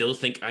 I still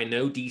think, I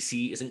know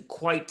DC isn't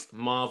quite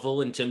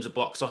Marvel in terms of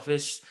box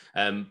office,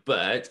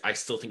 but I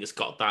still think it's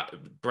got that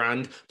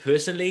brand.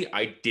 Personally,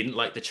 I didn't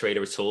like the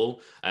trailer at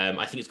all.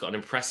 I think it's got an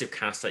impressive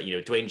cast, like,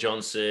 Dwayne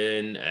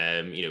Johnson,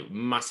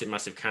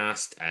 massive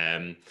cast.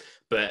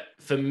 But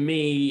for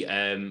me,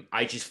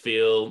 I just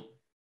feel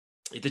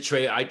the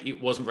trailer,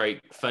 it wasn't very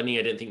funny.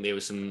 I didn't think there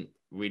was some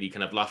really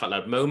kind of laugh out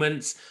loud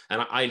moments.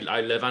 And I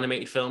love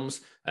animated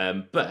films,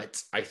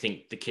 but I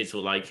think the kids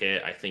will like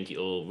it. I think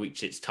it'll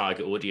reach its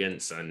target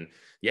audience. And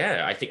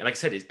yeah, I think, like I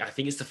said, I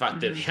think it's the fact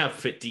that they have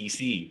for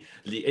DC.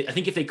 I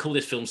think if they call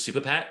this film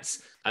Super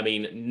Pets,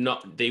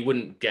 they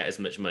wouldn't get as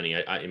much money,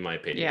 in my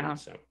opinion. Yeah.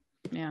 So.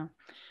 Yeah.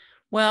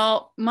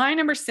 Well, my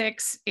number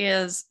 6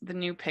 is the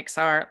new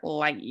Pixar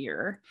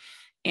Lightyear.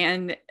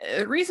 And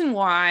the reason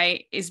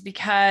why is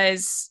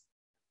because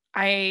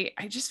I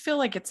just feel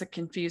like it's a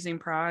confusing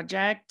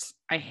project.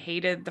 I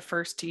hated the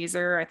first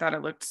teaser. I thought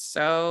it looked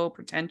so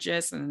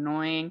pretentious and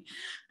annoying.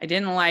 I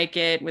didn't like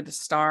it with the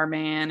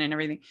Starman and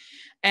everything.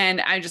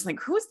 And I just like,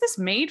 who is this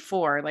made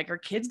for? Like, are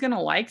kids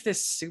gonna like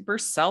this super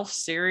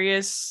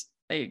self-serious,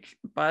 like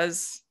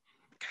Buzz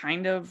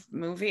kind of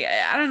movie?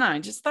 I don't know. I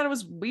just thought it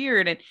was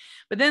weird.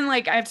 But then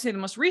like I have to say the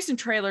most recent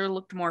trailer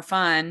looked more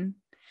fun.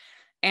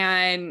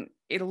 And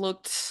it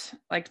looked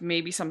like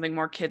maybe something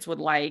more kids would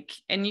like.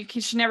 And you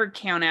should never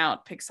count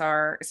out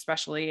Pixar,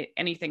 especially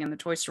anything in the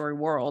Toy Story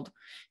world.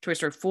 Toy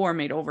Story 4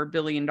 made over $1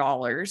 billion,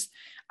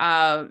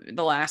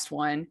 the last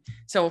one.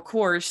 So of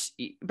course,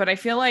 but I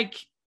feel like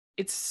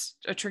it's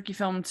a tricky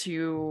film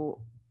to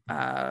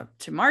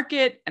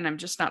market, and I'm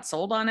just not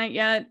sold on it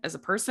yet as a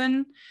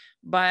person.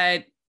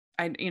 But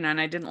and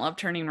I didn't love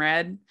Turning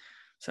Red.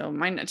 So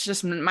it's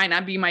just might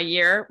not be my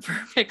year for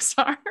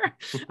Pixar.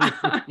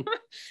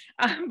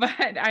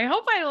 But I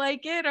hope I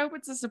like it. I hope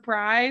it's a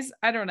surprise.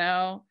 I don't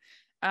know.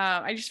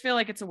 I just feel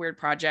like it's a weird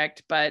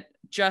project, but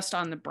just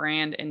on the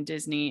brand and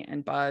Disney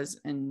and Buzz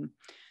and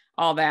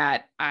all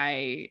that,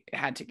 I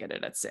had to get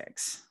it at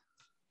 6.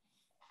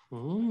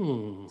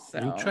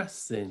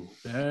 Interesting.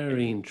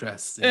 Very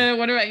interesting.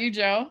 What about you,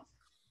 Joe?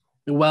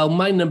 Well,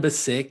 my number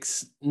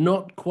 6,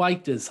 not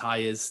quite as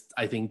high as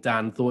I think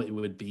Dan thought it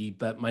would be,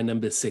 but my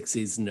number 6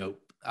 is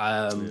Nope.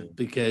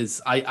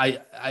 Because I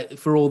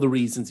for all the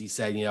reasons he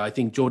said, I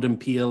think Jordan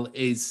Peele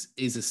is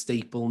a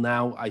staple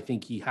now. I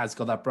think he has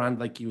got that brand,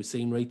 like you were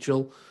saying,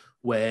 Rachel,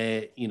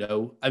 where,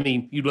 I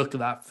mean, you look at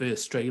that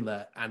first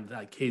trailer and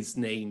like his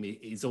name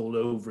is all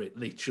over it,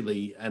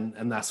 literally.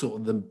 And that's sort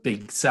of the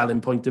big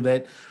selling point of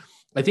it.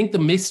 I think the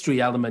mystery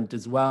element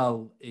as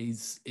well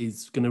is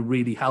going to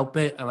really help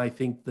it. And I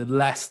think the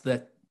less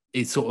that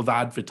is sort of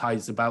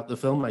advertised about the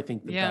film, I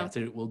think the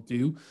better it will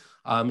do.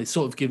 It's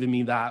sort of giving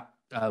me that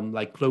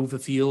like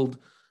Cloverfield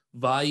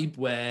vibe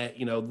where,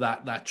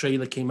 that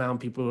trailer came out and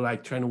people were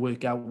like trying to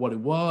work out what it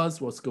was,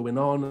 what's going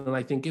on. And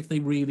I think if they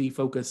really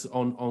focus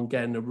on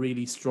getting a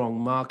really strong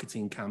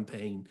marketing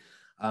campaign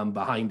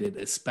behind it,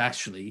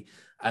 especially,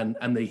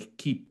 and they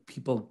keep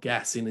people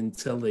guessing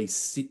until they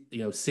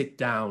sit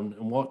down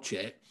and watch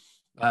it,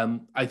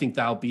 I think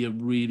that'll be a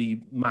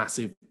really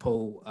massive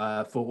pull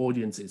for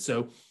audiences.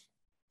 So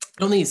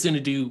I don't think it's going to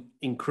do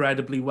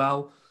incredibly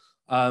well,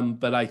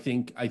 but I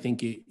think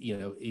it,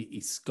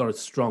 it's got a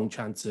strong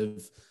chance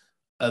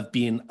of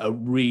being a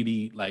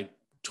really like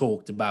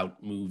talked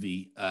about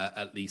movie.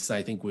 At least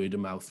I think word of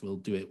mouth will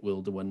do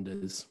the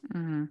wonders.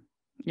 Mm-hmm.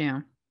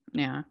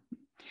 Yeah.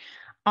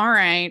 All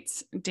right,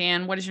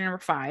 Dan, what is your number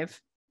 5?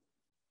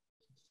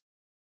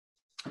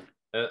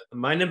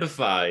 My number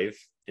 5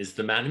 is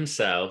the man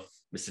himself,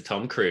 Mr.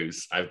 Tom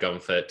Cruise. I've gone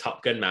for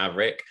Top Gun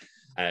Maverick.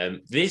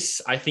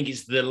 This, I think,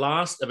 is the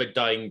last of a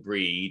dying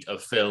breed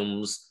of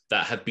films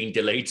that have been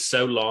delayed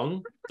so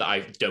long that I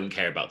don't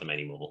care about them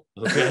anymore.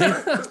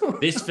 Okay,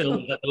 this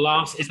film, the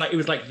last, it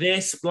was like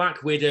this,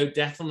 Black Widow,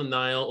 Death on the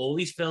Nile, all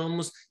these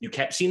films. You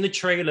kept seeing the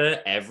trailer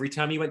every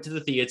time you went to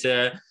the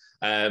theater.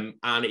 And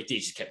it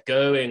just kept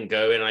going.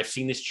 I've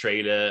seen this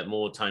trailer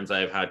more times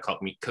than I've had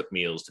cooked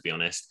meals, to be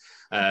honest.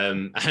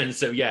 And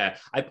so, yeah,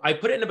 I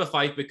put it number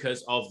 5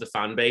 because of the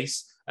fan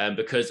base,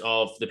 because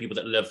of the people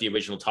that love the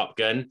original Top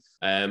Gun.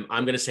 I'm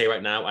going to say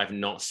right now, I've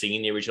not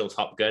seen the original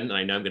Top Gun, and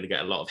I know I'm going to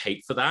get a lot of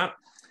hate for that.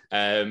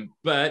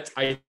 But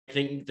I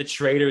think the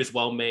trailer is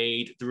well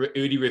made. The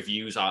early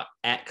reviews are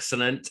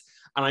excellent,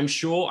 and I'm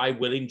sure I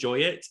will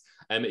enjoy it.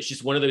 It's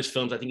just one of those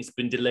films, I think it's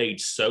been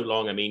delayed so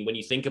long. I mean, when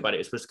you think about it,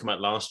 it's supposed to come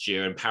out last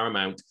year, and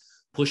Paramount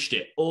pushed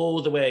it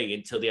all the way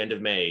until the end of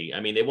May.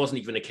 I mean, there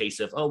wasn't even a case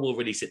of, we'll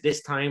release it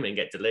this time and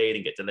get delayed.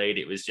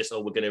 It was just,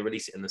 we're going to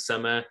release it in the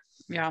summer.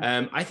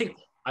 Yeah. I think,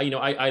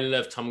 I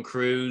love Tom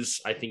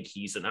Cruise. I think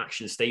he's an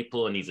action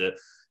staple, and he's a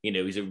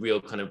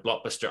real kind of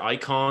blockbuster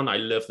icon. I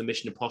love the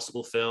Mission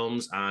Impossible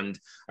films. And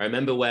I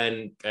remember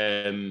when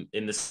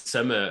in the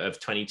summer of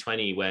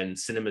 2020, when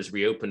cinemas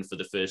reopened for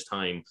the first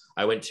time,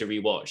 I went to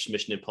rewatch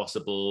Mission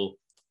Impossible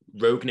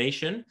Rogue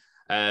Nation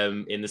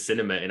in the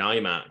cinema in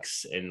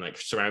IMAX in like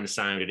surround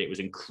sound, and it was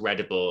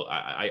incredible.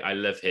 I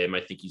love him. I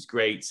think he's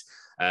great.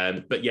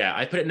 But yeah,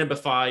 I put it number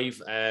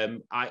 5.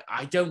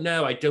 I don't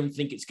know. I don't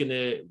think it's going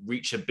to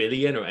reach $1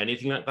 billion or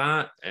anything like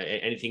that.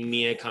 Anything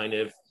near kind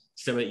of.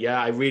 So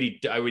yeah, I really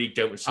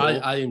don't at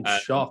all. I am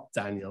shocked,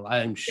 Daniel. I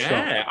am shocked.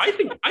 Yeah, I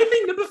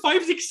think number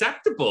 5 is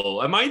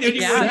acceptable. Am I the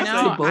only one?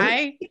 No,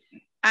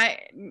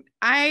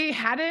 I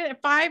had it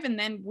at 5, and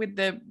then with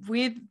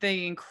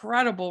the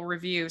incredible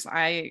reviews,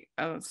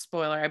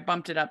 spoiler, I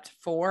bumped it up to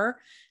 4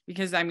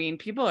 because I mean,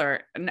 people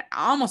are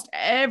almost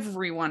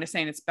everyone is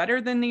saying it's better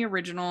than the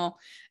original,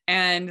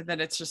 and that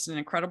it's just an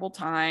incredible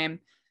time.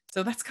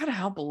 So that's got to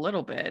help a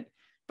little bit.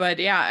 But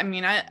yeah, I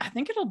mean, I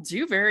think it'll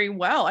do very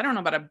well. I don't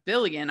know about $1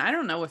 billion. I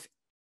don't know if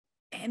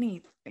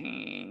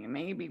anything,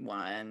 maybe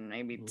 1,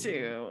 maybe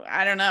 2.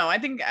 I don't know. I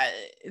think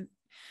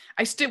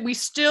we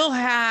still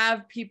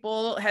have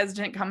people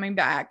hesitant coming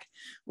back.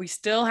 We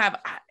still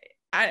have,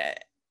 I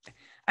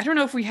don't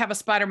know if we have a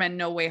Spider-Man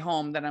No Way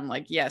Home that I'm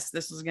like, yes,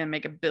 this is going to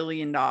make $1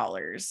 billion.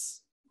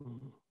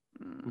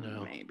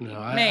 No, maybe.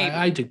 no, Maybe.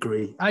 I'd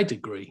agree. I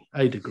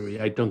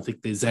don't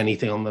think there's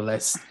anything on the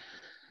list.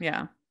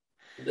 Yeah.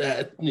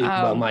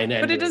 Well, mine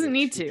anyway. But it doesn't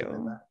need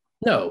to.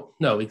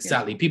 No,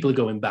 exactly. People are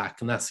going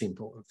back, and that's the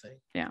important thing.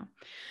 Yeah.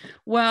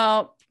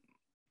 Well,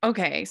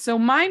 okay. So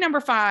my number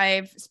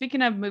 5,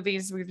 speaking of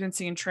movies we've been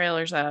seeing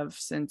trailers of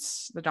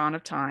since the dawn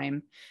of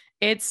time,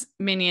 it's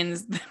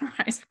Minions: The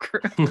Rise of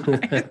Gru.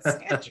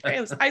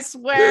 I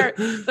swear,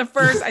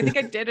 I think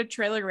I did a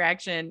trailer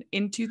reaction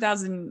in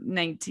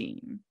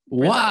 2019.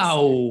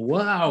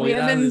 Wow. We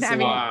have been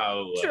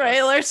having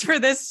trailers for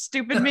this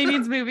stupid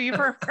Minions movie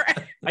for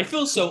I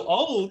feel so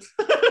old.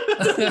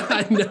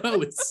 I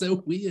know, it's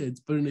so weird,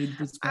 but in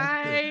perspective.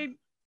 I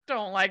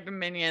don't like the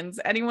Minions.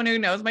 Anyone who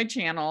knows my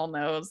channel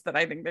knows that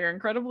I think they're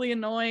incredibly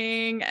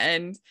annoying,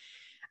 and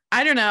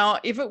I don't know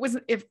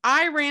if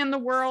I ran the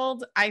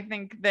world, I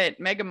think that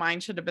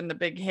Megamind should have been the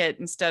big hit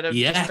instead of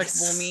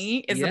Despicable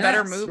Me is the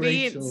better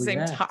movie. Rachel,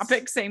 same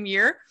topic, same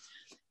year.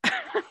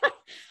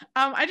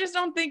 I just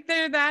don't think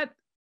they're that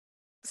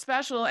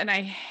special. And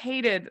I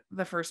hated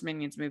the first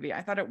Minions movie.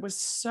 I thought it was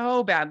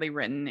so badly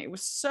written. It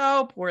was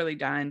so poorly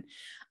done.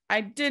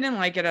 I didn't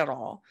like it at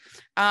all.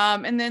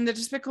 And then the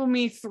Despicable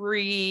Me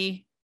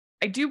 3,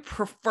 I do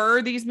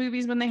prefer these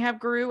movies when they have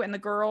Gru and the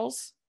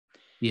girls.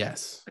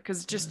 Yes.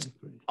 Because just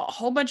a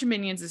whole bunch of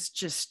Minions is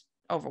just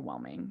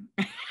overwhelming.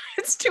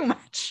 It's too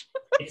much.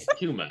 It's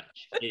too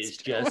much. It's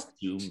just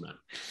too much.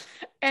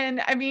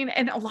 And I mean,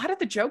 and a lot of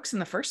the jokes in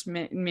the first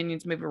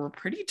Minions movie were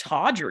pretty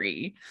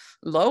tawdry,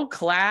 low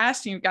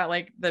class. You've got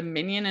like the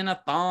Minion in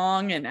a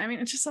thong. And I mean,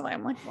 it's just like,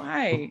 I'm like,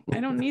 why? I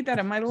don't need that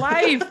in my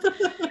life.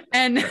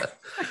 And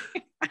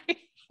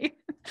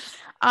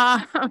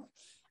I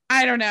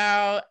don't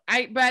know.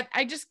 But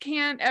I just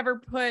can't ever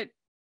put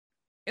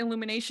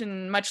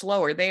Illumination much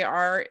lower. They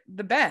are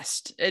the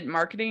best at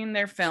marketing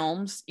their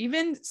films.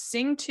 Even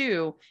Sing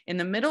 2 in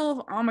the middle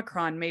of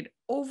Omicron made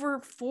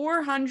over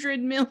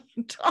 $400 million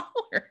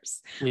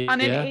on an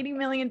 $80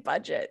 million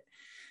budget.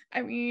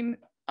 I mean,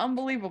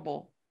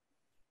 unbelievable.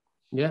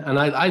 Yeah, and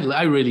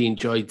I really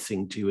enjoyed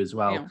Sing 2 as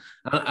well.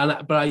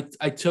 Yeah. But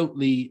I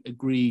totally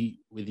agree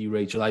with you,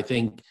 Rachel. I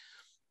think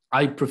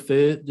I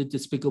prefer the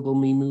Despicable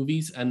Me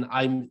movies, and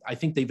I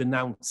think they've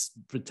announced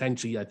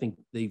potentially, I think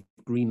they've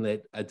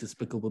greenlit a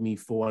Despicable Me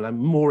 4, and I'm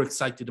more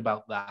excited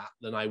about that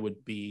than I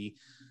would be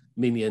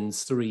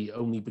Minions 3,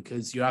 only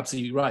because you're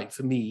absolutely right.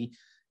 For me,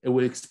 it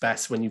works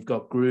best when you've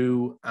got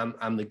Gru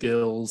and the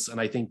girls,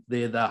 and I think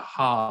they're the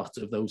heart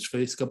of those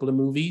first couple of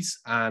movies,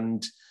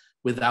 and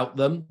without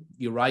them,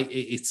 you're right,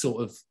 it's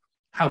sort of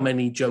how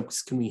many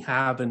jokes can we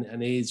have, and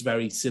it is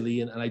very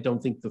silly, and I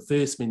don't think the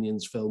first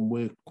Minions film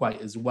worked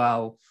quite as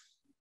well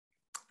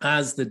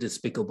as the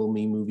Despicable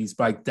Me movies,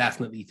 but I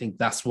definitely think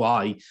that's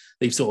why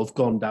they've sort of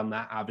gone down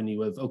that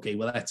avenue of, okay,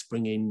 well, let's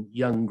bring in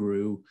young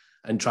Gru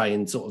and try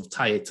and sort of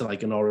tie it to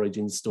like an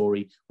origin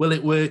story. Will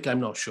it work? I'm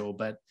not sure,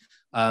 but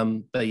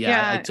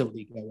yeah, I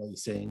totally get what you're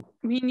saying.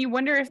 I mean, you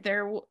wonder if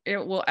it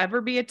will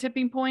ever be a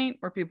tipping point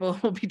where people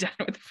will be done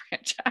with the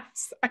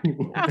franchise. I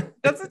don't know.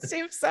 It doesn't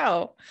seem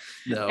so.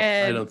 No,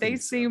 and I don't they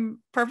think so. seem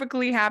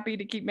perfectly happy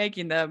to keep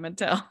making them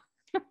until.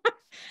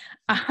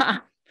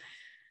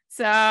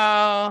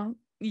 So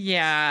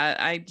yeah,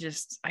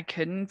 I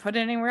couldn't put it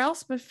anywhere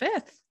else but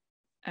 5th.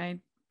 I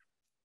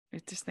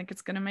just think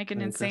it's going to make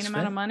an insane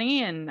amount of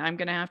money, and I'm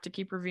going to have to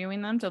keep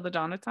reviewing them till the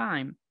dawn of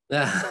time.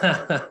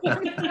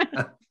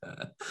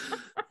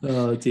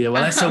 Oh dear,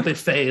 well, let's hope it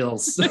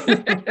fails.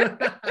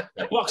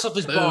 Box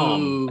office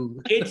bomb.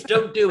 Kids,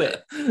 don't do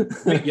it.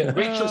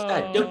 Rachel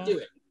said, don't do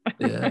it.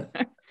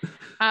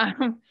 Yeah.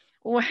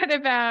 What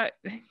about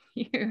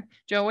you,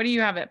 Joe? What do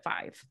you have at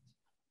 5?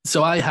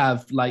 So I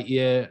have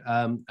Lightyear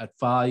at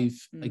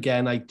 5.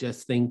 Again, I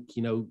just think,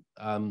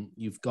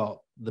 you've got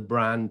the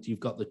brand,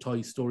 you've got the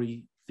Toy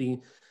Story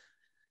theme.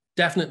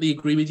 Definitely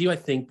agree with you. I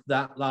think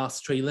that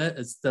last trailer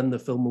has done the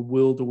film a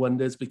world of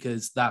wonders,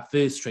 because that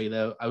first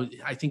trailer,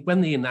 I think when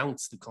they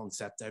announced the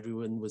concept,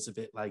 everyone was a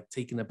bit like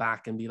taken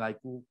aback and be like,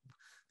 well,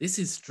 this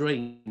is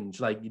strange.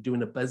 Like, you're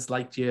doing a Buzz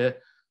Lightyear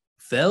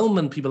film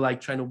and people like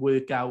trying to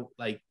work out,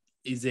 like,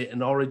 is it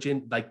an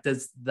origin? Like,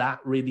 does that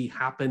really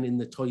happen in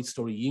the Toy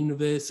Story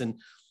universe?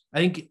 And I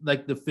think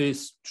like the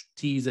first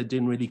teaser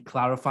didn't really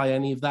clarify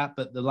any of that,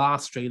 but the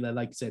last trailer,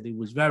 like I said, it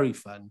was very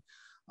fun.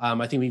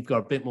 I think we've got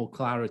a bit more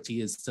clarity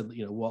as to,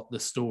 what the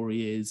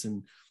story is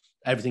and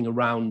everything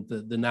around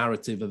the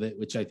narrative of it,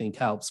 which I think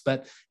helps.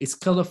 But it's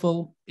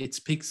colorful. It's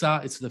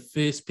Pixar. It's the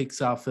first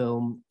Pixar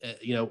film,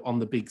 on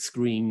the big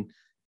screen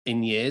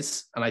in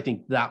years. And I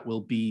think that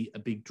will be a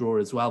big draw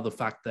as well. The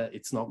fact that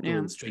it's not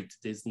going straight to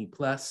Disney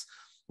Plus.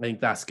 I think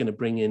that's going to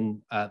bring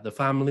in the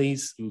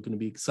families who are going to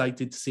be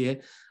excited to see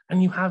it.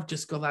 And you have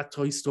just got that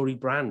Toy Story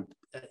brand,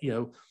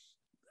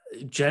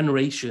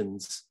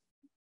 generations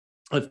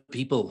of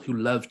people who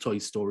love Toy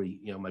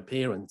Story, my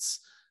parents,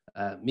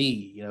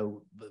 me,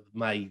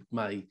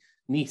 my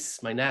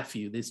niece, my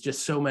nephew. There's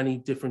just so many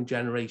different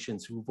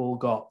generations who've all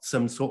got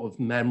some sort of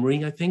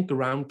memory, I think,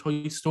 around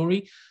Toy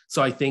Story.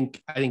 So I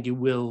think it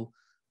will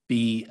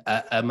be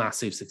a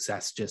massive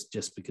success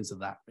just because of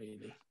that,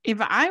 really.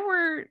 If I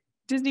were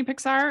Disney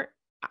Pixar,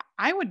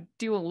 I would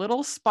do a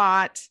little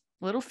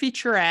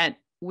featurette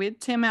with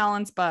Tim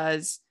Allen's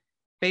Buzz,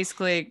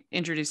 basically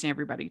introducing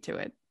everybody to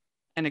it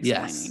and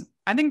explaining. Yes.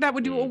 I think that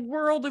would do a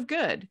world of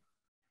good.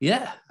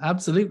 Yeah,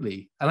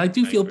 absolutely. And I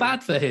do feel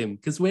bad for him,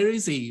 because where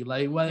is he?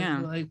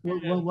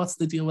 What's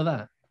the deal with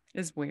that?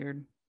 It's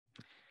weird.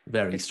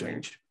 Very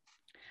strange.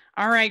 Weird.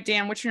 All right,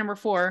 Dan, what's your number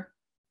 4?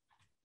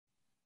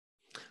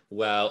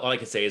 Well, all I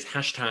can say is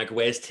hashtag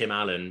where's Tim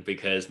Allen,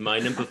 because my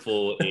number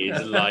 4 is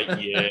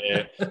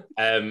Lightyear.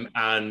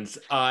 And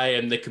I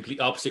am the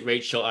complete opposite,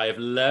 Rachel. I have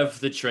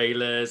loved the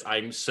trailers.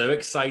 I'm so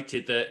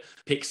excited that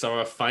Pixar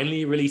are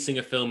finally releasing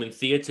a film in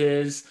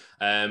theaters.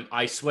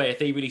 I swear, if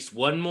they released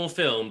one more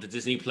film to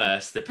Disney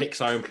Plus, the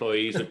Pixar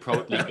employees would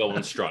probably go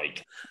on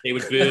strike. They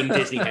would burn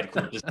Disney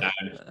headquarters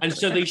down. And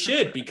so they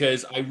should,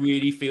 because I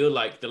really feel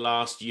like the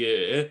last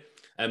year,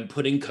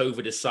 putting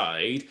COVID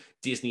aside,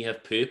 Disney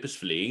have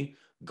purposefully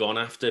gone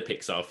after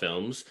Pixar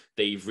films.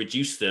 They've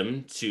reduced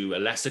them to a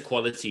lesser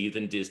quality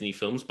than Disney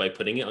films by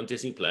putting it on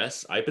Disney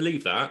Plus. I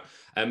believe that.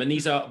 And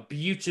these are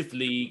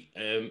beautifully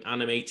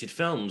animated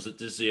films that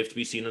deserve to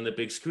be seen on the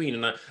big screen.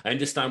 And I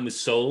understand with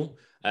Soul,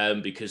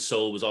 because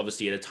Soul was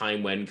obviously at a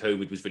time when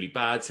COVID was really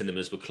bad,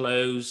 cinemas were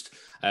closed.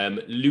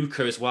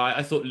 Luca as well.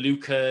 I thought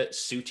Luca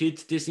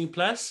suited Disney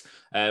Plus,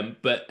 I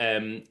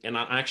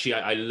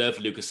love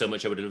Luca so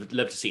much. I would have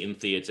loved to see it in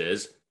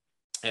theaters.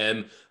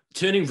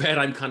 Turning Red,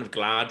 I'm kind of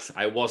glad.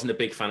 I wasn't a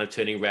big fan of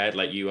Turning Red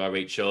like you are,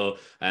 Rachel.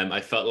 I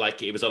felt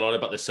like it was a lot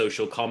about the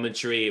social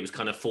commentary. It was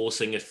kind of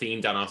forcing a theme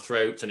down our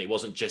throats, and it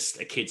wasn't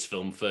just a kid's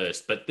film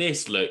first. But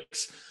this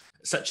looks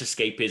such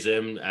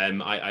escapism.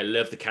 I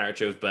love the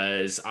character of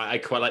Buzz. I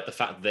quite like the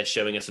fact that they're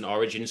showing us an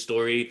origin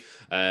story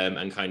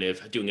and kind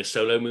of doing a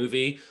solo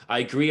movie. I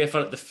agree. I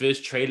felt like the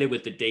first trailer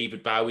with the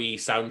David Bowie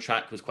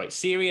soundtrack was quite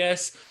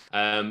serious.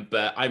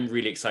 But I'm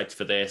really excited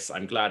for this.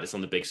 I'm glad it's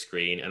on the big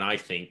screen, and I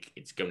think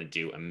it's going to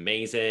do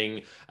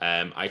amazing.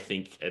 I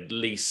think at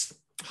least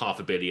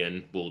 $500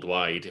 million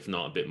worldwide, if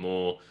not a bit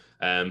more.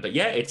 But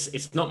yeah,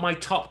 it's not my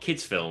top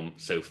kids film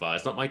so far.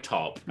 It's not my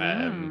top.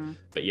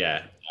 But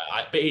yeah,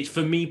 but it's,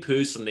 for me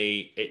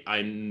personally,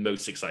 I'm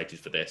most excited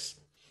for this.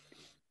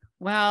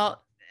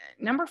 Well,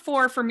 number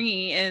 4 for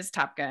me is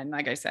Top Gun.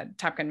 Like I said,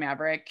 Top Gun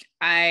Maverick.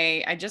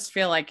 I just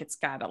feel like it's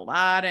got a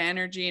lot of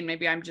energy, and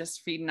maybe I'm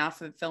just feeding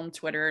off of film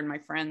Twitter and my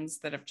friends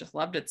that have just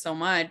loved it so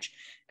much.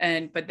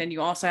 But then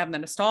you also have the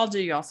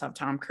nostalgia. You also have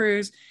Tom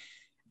Cruise.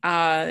 We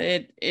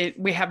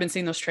have been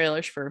seeing those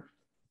trailers for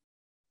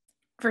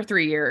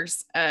 3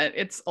 years.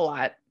 It's a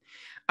lot,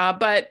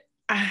 but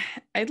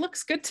it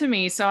looks good to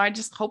me. So I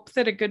just hope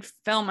that a good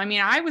film. I mean,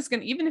 I was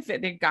gonna, even if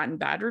it had gotten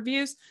bad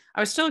reviews,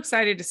 I was still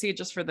excited to see it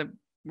just for the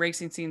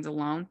racing scenes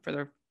alone,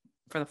 for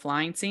the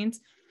flying scenes.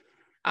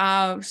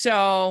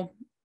 So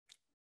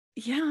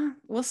yeah,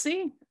 we'll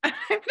see. I'm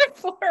at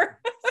 4.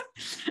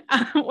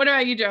 What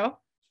about you, Joe?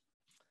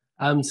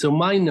 So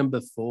my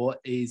number 4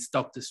 is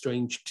Doctor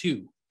Strange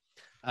 2.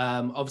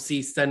 Obviously,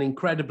 it's done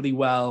incredibly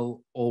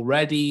well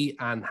already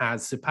and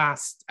has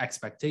surpassed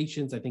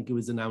expectations. I think it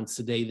was announced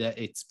today that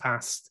it's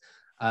passed,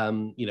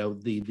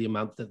 the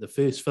amount that the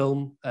first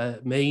film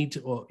made,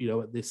 or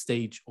at this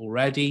stage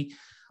already.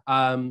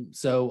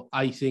 So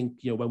I think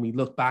when we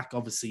look back,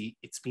 obviously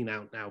it's been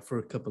out now for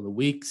a couple of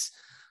weeks.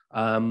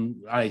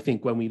 I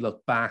think when we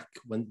look back,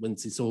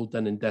 once it's all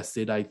done and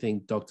dusted, I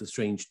think Doctor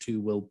Strange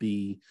 2 will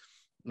be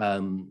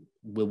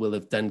will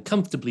have done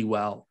comfortably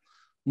well.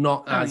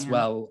 Not as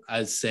well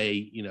as,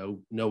 say,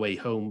 No Way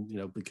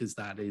Home, because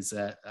that is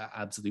an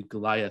absolute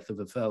Goliath of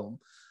a film.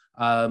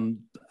 And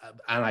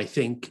I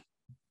think,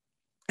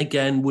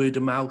 again, word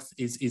of mouth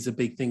is a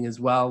big thing as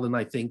well. And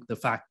I think the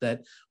fact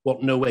that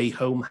what No Way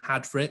Home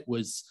had for it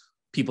was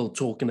people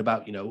talking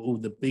about,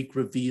 the big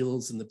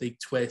reveals and the big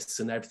twists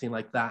and everything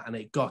like that. And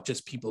it got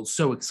just people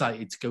so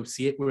excited to go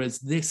see it. Whereas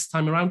this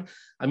time around,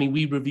 I mean,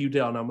 we reviewed it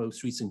on our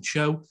most recent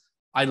show.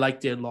 I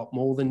liked it a lot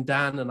more than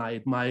Dan, and I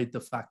admired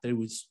the fact that it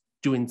was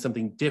doing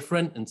something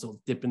different and sort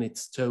of dipping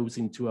its toes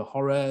into a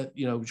horror,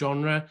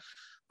 genre.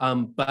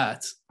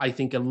 But I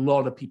think a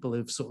lot of people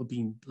have sort of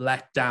been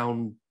let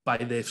down by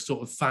their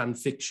sort of fan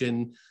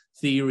fiction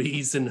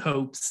theories and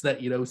hopes that,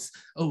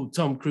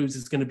 Tom Cruise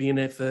is going to be in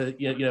it for,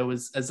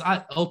 as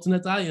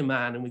alternate Iron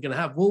Man, and we're going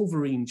to have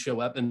Wolverine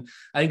show up. And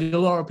I think a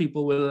lot of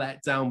people were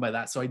let down by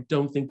that. So I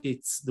don't think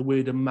the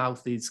word of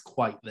mouth is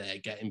quite there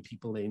getting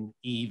people in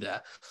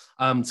either.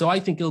 So I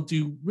think it'll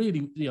do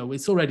really,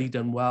 it's already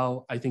done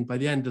well. I think by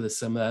the end of the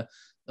summer,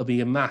 it'll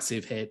be a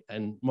massive hit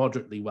and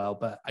moderately well,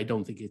 but I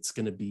don't think it's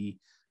going to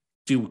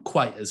do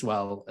quite as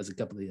well as a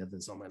couple of the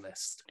others on my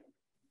list.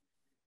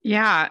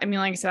 Yeah, I mean,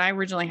 like I said, I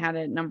originally had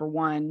it number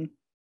 1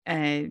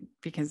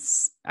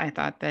 because I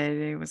thought that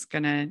it was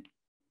going to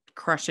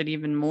crush it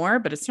even more,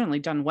 but it's certainly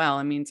done well.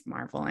 I mean, it's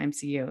Marvel,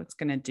 MCU, it's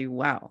going to do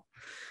well,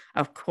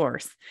 of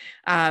course.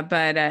 And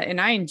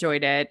I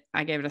enjoyed it.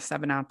 I gave it a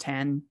 7 out of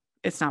 10.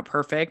 It's not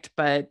perfect,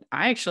 but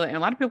a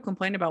lot of people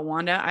complained about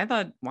Wanda. I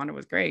thought Wanda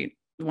was great.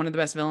 One of the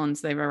best villains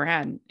they've ever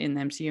had in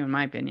the MCU, in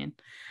my opinion.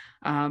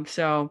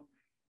 So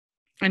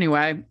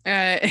anyway,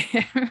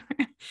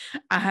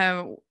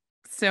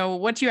 so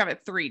what do you have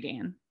at 3,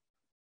 Dan?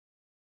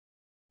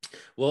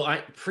 Well,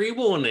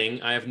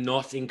 pre-warning, I have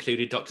not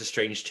included Doctor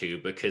Strange 2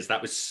 because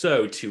that was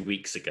 2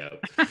 weeks ago.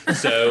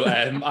 So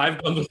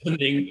I've gone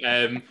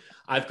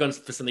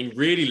for something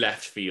really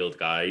left field,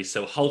 guys.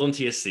 So hold on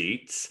to your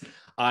seats.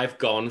 I've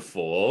gone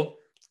for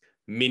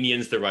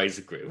Minions: The Rise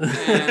of Gru.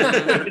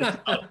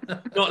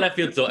 Not left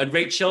field at all. And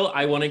Rachel,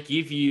 I want to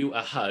give you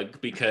a hug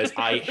because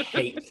I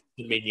hate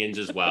the Minions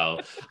as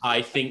well.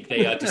 I think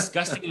they are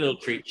disgusting little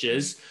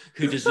creatures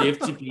who deserve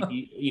to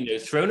be,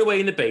 thrown away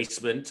in the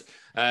basement.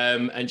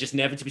 And just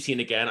never to be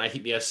seen again. I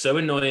think they are so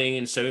annoying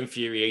and so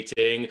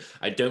infuriating.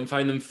 I don't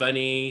find them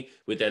funny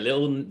with their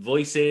little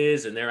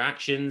voices and their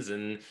actions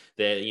and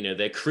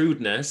their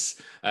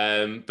crudeness.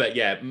 But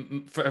yeah,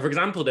 for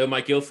example, though, my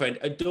girlfriend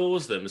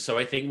adores them. So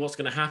I think what's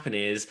going to happen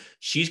is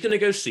she's going to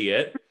go see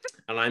it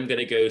and I'm going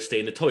to go stay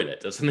in the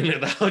toilet or something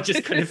like that. I'll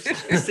just kind of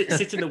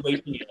sit in the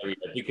waiting area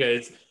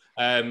because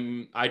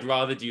I'd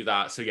rather do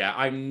that. So yeah,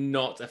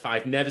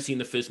 I've never seen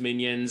the first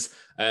Minions.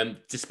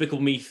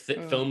 Despicable Me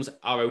films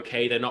are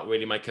okay. They're not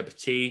really my cup of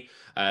tea.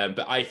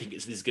 But I think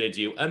this is going to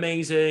do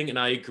amazing. And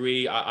I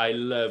agree. I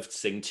loved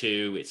Sing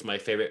 2. It's my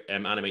favorite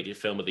animated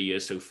film of the year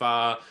so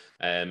far.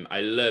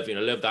 I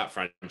love that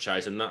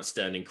franchise, and that's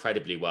done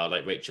incredibly well.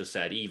 Like Rachel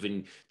said,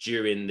 even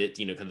during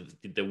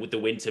the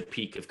winter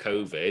peak of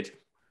COVID,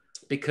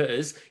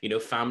 because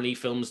family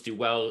films do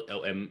well.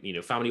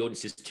 Family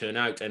audiences turn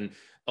out, and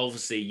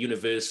obviously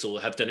Universal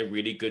have done a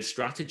really good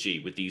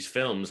strategy with these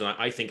films. And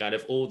I think out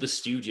of all the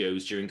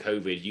studios during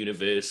COVID,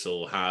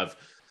 Universal have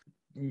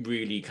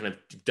really kind of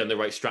done the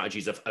right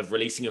strategies of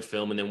releasing a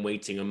film and then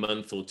waiting a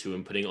month or two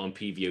and putting it on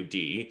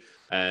PVOD.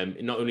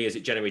 Not only has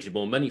it generated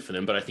more money for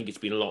them, but I think it's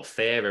been a lot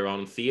fairer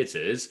on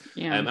theaters.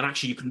 Yeah. And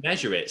actually you can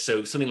measure it.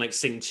 So something like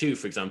Sing 2,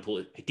 for example,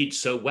 it did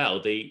so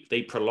well.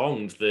 They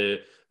prolonged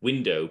the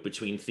window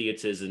between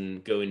theaters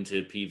and going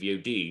to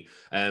PVOD.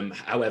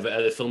 However,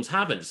 other films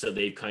haven't. So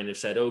they've kind of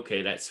said,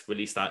 okay, let's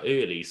release that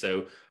early.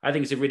 So I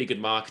think it's a really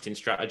good marketing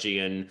strategy.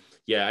 And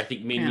yeah, I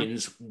think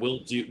Minions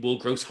will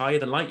gross higher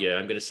than Lightyear.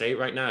 I'm going to say it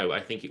right now.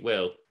 I think it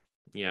will.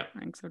 Yeah, I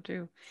think so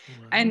too.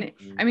 And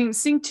I mean,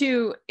 Sing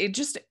 2, it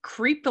just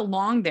creeped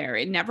along there.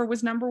 It never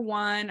was number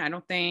 1. I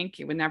don't think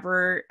it would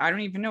never. I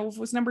don't even know if it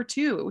was number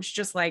 2. It was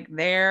just like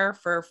there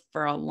for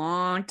a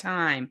long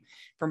time,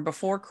 from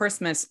before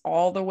Christmas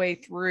all the way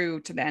through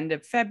to the end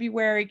of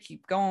February.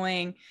 Keep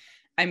going.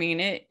 I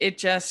mean, it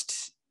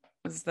just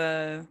was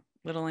the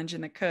little engine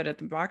that could at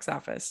the box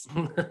office.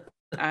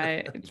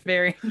 It's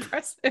very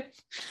impressive,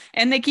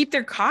 and they keep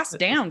their costs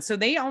down. So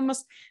they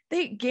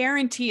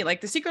guarantee,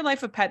 like The Secret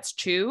Life of Pets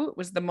 2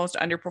 was the most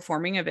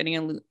underperforming of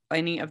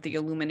any of the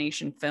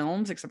Illumination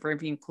films, except for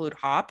if you include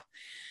Hop.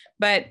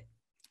 But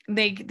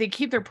they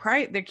keep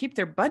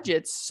their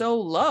budgets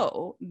so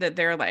low that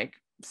they're like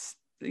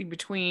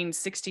between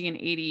 60 and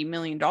 80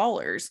 million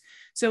dollars.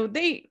 So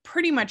they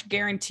pretty much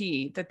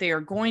guarantee that they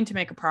are going to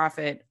make a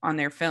profit on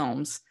their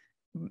films.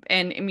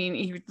 And I mean,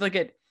 you look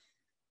at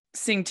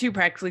Sing 2,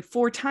 practically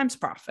 4 times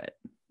profit.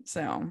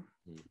 So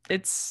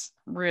it's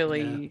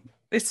really,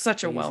 it's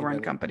such a well-run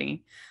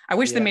company. I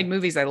wish they made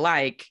movies I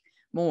like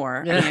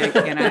more.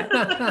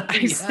 I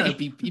it'd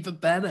be even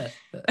better.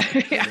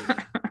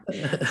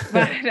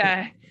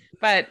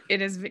 But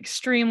it is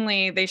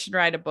extremely, they should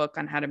write a book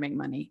on how to make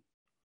money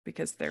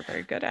because they're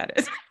very good at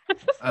it.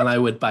 And I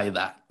would buy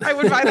that. I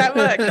would buy that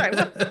book.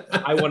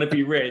 I want to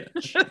be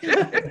rich.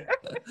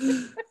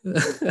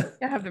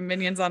 Have the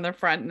Minions on the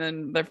front and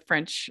then the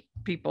French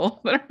people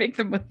that make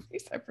the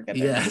movies. I forget.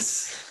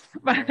 Yes.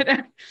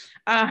 But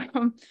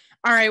all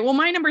right. Well,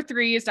 my number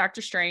 3 is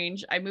Doctor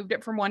Strange. I moved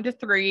it from 1 to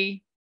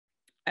 3.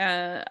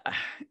 It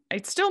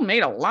still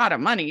made a lot of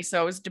money,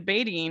 so I was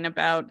debating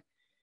about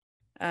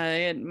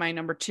my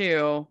number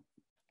 2,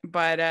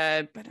 but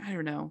I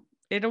don't know.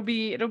 It'll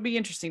be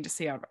interesting to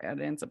see how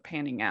it ends up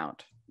panning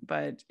out.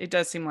 But it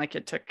does seem like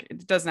it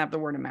doesn't have the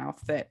word of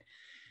mouth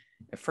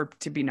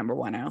to be number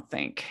 1, I don't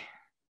think.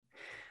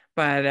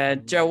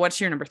 But Joe, what's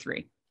your number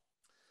 3?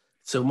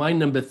 So my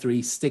number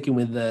 3, sticking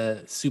with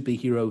the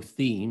superhero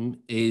theme,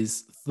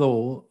 is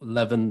Thor: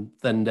 Love and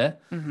Thunder.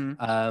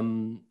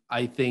 Mm-hmm.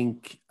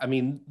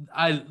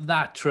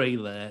 That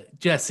trailer,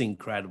 just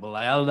incredible.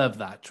 I love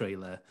that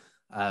trailer.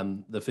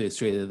 The first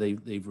trailer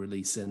they've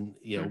released, and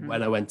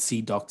when I went to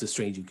see Doctor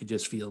Strange, you could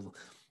just feel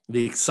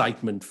the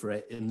excitement for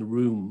it in the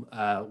room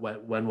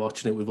when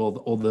watching it with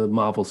all the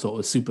Marvel sort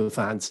of super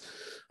fans.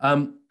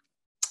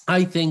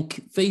 I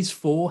think Phase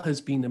 4 has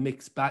been a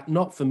mixed bag.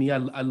 Not for me. I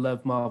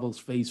love Marvel's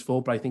Phase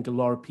 4, but I think a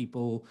lot of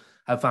people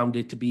have found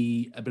it to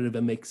be a bit of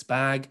a mixed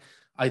bag.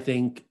 I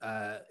think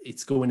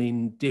it's going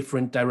in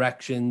different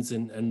directions,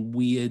 and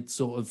weird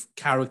sort of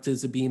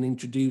characters are being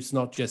introduced,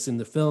 not just in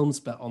the films,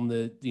 but on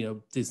the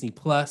Disney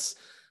Plus,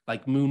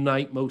 like Moon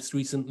Knight most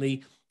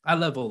recently. I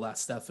love all that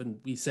stuff. And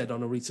we said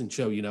on a recent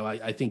show,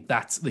 I think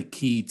that's the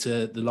key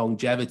to the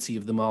longevity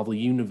of the Marvel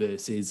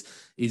universe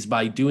is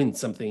by doing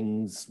some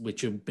things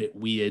which are a bit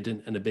weird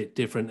and a bit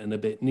different and a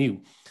bit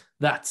new.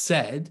 That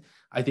said,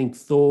 I think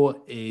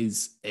Thor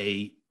is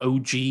a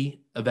OG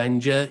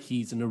Avenger.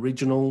 He's an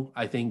original.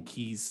 I think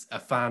he's a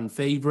fan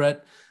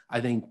favorite. I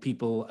think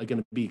people are going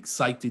to be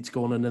excited to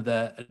go on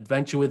another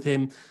adventure with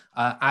him.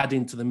 Add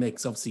into the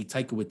mix, obviously,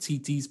 Taika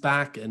Waititi's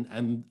back.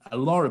 And a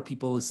lot of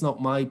people, it's not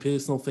my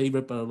personal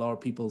favorite, but a lot of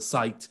people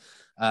cite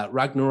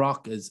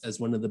Ragnarok as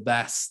one of the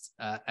best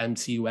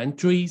MCU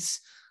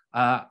entries.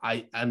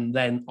 And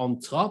then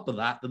on top of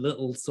that, the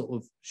little sort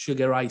of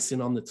sugar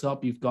icing on the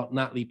top, you've got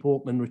Natalie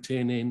Portman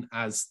returning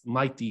as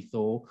Mighty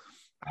Thor.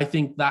 I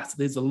think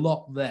there's a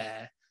lot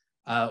there.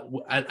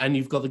 And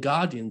you've got the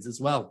Guardians as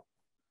well.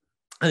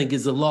 I think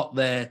there's a lot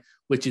there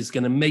which is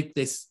going to make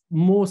this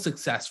more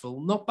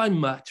successful, not by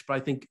much, but I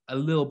think a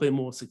little bit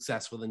more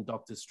successful than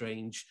Doctor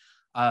Strange.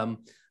 And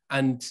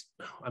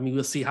I mean,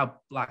 we'll see how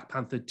Black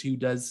Panther 2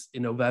 does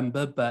in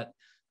November, but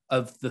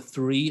of the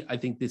three, I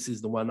think this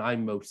is the one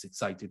I'm most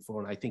excited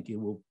for, and I think it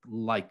will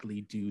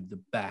likely do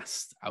the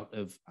best out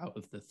of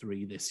the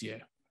three this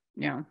year.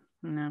 Yeah.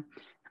 No.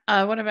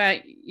 What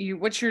about you?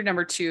 What's your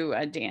number two,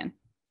 Dan?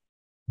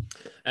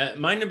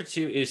 My number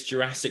two is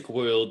Jurassic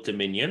World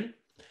Dominion.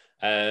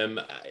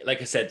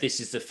 Like I said,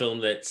 this is the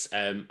film that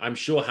I'm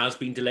sure has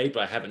been delayed,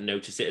 but I haven't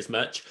noticed it as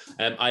much.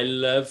 I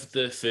love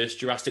the first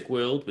Jurassic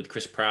World with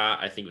Chris Pratt.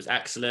 I think it was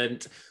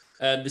excellent.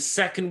 The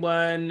second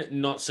one,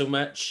 not so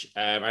much.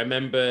 I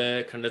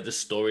remember kind of the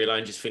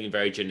storyline just feeling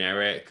very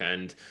generic,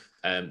 and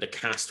the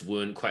cast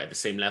weren't quite at the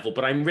same level.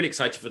 But I'm really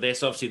excited for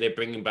this. Obviously, they're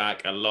bringing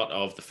back a lot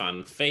of the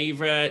fan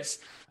favorites,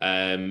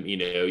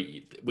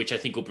 which I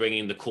think will bring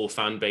in the core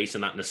fan base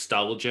and that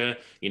nostalgia.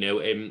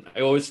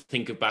 I always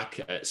think back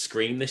at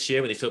Scream this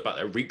year when they talk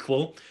about a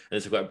requel, and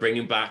it's about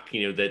bringing back,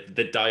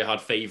 the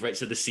diehard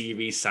favorites of the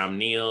series, Sam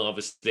Neill,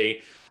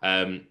 obviously.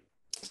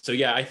 So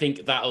yeah, I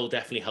think that'll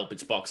definitely help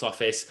its box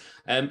office.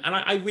 And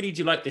I really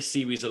do like this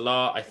series a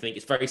lot. I think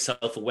it's very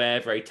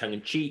self-aware, very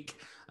tongue-in-cheek,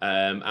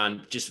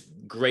 and just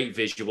great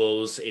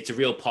visuals. It's a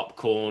real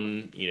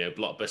popcorn,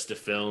 blockbuster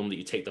film that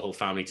you take the whole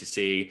family to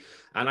see.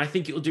 And I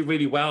think it will do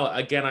really well.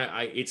 Again,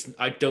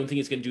 I don't think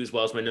it's going to do as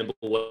well as my number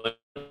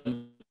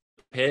one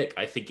pick.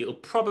 I think it'll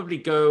probably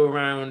go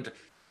around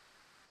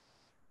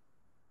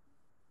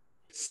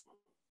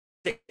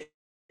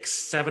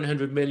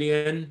 700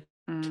 million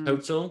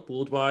total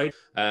worldwide.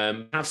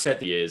 I've said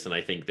the years, and I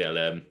think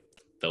they'll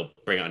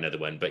bring out another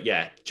one. But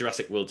yeah,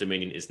 Jurassic World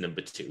Dominion is number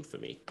two for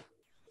me.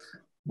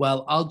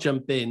 Well, I'll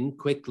jump in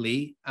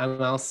quickly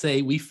and I'll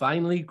say we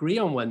finally agree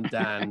on one,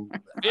 Dan.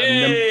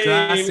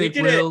 Jurassic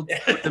World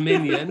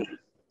Dominion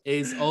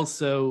is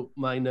also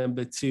my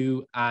number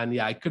two. And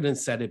yeah, I couldn't have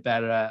said it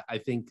better. I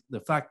think the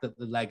fact that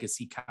the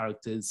legacy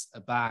characters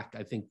are back,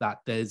 I think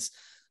that does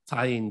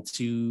tie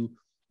into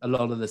a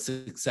lot of the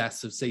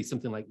success of, say,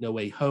 something like No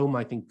Way Home.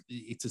 I think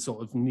it's a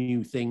sort of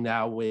new thing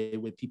now where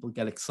people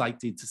get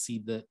excited to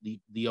see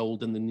the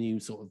old and the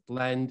new sort of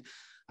blend.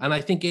 And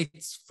I think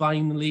it's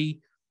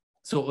finally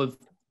sort of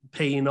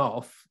paying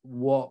off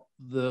what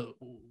the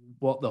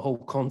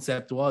whole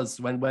concept was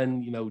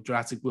when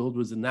Jurassic World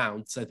was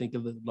announced. I think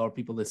a lot of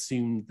people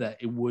assumed that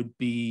it would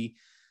be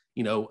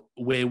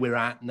where we're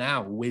at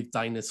now, with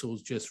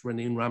dinosaurs just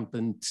running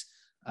rampant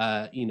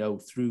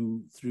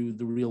through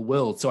the real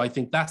world. So I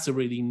think that's a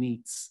really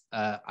neat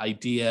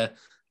idea.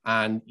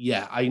 And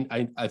yeah,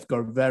 I've got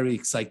a very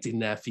excited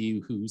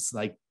nephew who's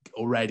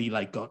already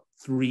got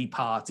 3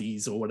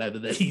 parties or whatever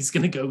that he's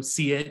going to go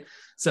see it.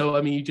 So,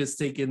 I mean, you just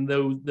take in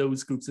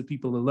those groups of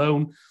people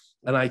alone,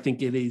 and I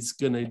think it is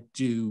going to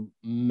do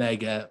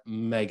mega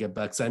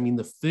bucks. I mean,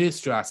 the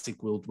first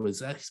Jurassic World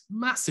was a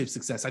massive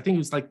success. I think it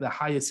was the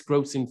highest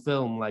grossing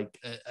film of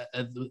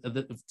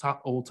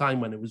all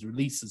time when it was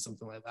released or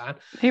something like that.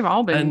 They've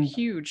all been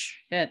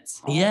huge hits.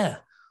 Yeah.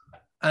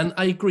 And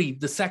I agree,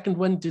 the second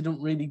one didn't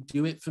really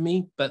do it for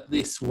me, but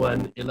this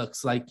one, it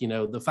looks like,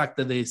 the fact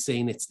that they're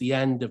saying it's the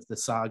end of the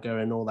saga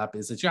and all that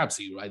business, you're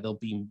absolutely right. There'll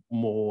be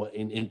more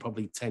in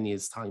probably 10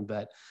 years' time,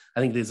 but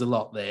I think there's a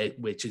lot there,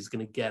 which is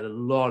going to get a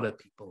lot of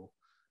people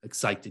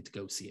excited to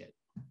go see it.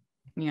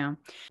 Yeah.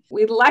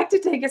 We'd like to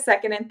take a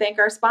second and thank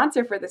our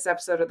sponsor for this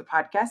episode of the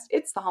podcast.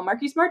 It's the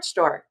Hallmarkies merch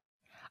store.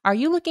 Are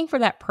you looking for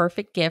that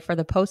perfect gift for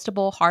the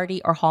postable, Hardy,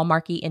 or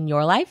Hallmarky in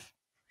your life?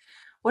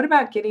 What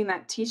about getting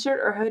that t-shirt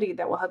or hoodie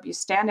that will help you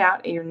stand out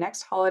at your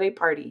next holiday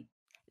party?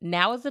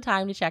 Now is the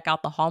time to check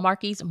out the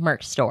Hallmarkies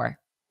merch store.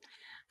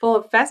 Full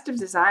of festive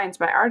designs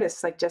by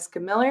artists like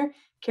Jessica Miller,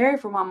 Carrie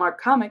from Hallmark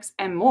Comics,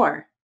 and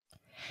more.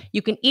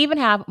 You can even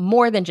have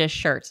more than just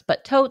shirts,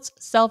 but totes,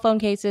 cell phone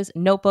cases,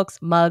 notebooks,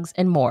 mugs,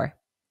 and more.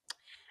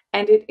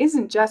 And it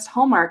isn't just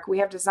Hallmark. We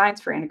have designs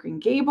for Anna Green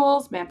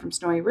Gables, Man from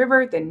Snowy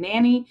River, The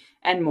Nanny,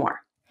 and more.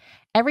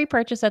 Every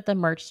purchase at the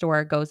merch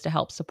store goes to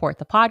help support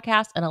the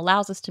podcast and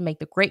allows us to make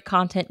the great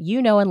content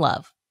you know and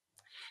love.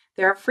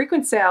 There are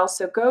frequent sales,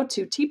 so go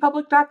to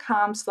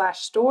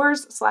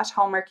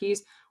tpublic.com/stores/Hallmarkies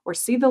or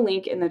see the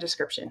link in the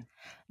description.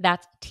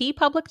 That's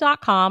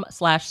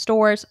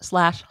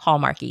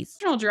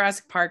tpublic.com/stores/Hallmarkies.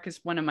 Jurassic Park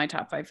is one of my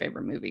top 5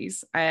 favorite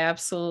movies. I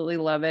absolutely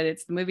love it.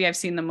 It's the movie I've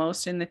seen the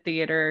most in the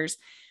theaters.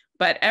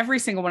 but every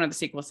single one of the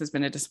sequels has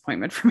been a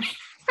disappointment for me.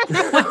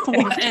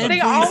 What? They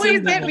Every always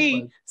single get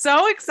me one.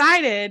 so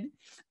excited.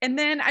 And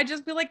then I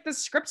just feel like the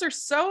scripts are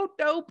so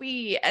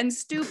dopey and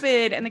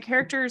stupid. And the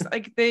characters,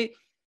 like the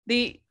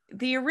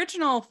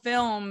original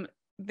film,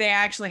 they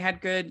actually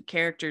had good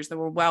characters that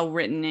were well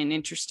written and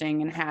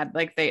interesting and had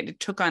like they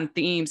took on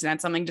themes and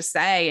had something to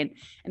say.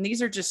 And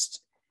these are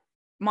just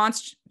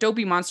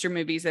dopey monster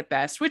movies at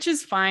best, which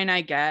is fine,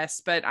 I guess.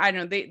 But I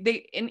don't know,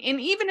 they and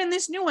even in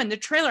this new one, the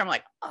trailer, I'm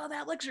like, oh,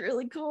 that looks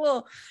really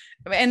cool.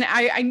 And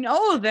I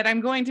know that I'm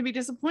going to be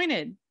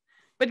disappointed,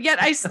 but yet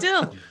I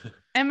still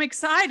am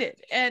excited.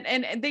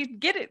 And they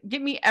get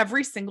me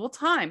every single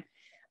time.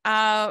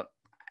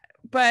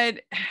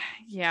 But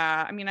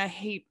yeah, I mean, I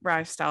hate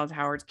Bryce Dallas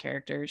Howard's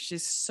character.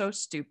 She's so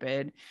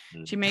stupid.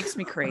 She makes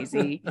me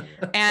crazy.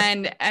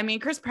 And I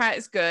mean, Chris Pratt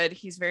is good.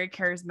 He's very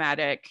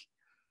charismatic,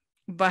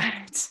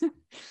 but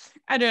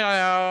I don't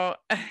know.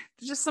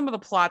 Just some of the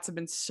plots have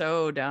been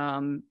so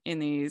dumb in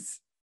these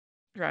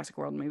Jurassic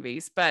World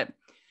movies, but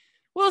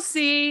we'll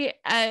see.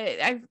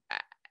 I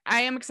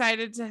am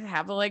excited to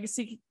have the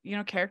legacy,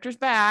 characters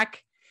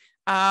back.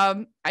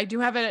 I do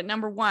have it at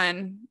number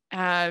 1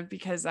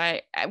 because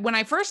when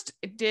I first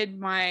did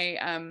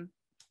my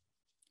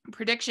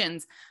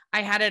predictions,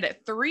 I had it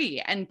at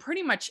 3, and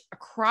pretty much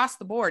across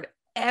the board,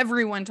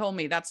 everyone told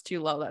me that's too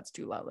low.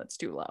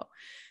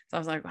 So I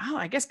was like, wow,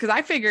 I guess, because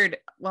I figured,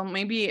 well,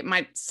 maybe it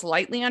might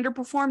slightly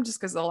underperform just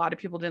because a lot of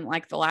people didn't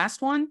like the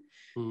last one,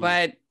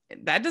 but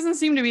that doesn't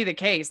seem to be the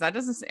case. I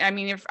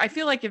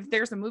feel like if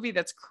there's a movie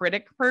that's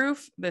critic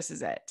proof, this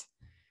is it.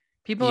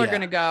 People are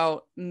going to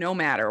go no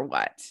matter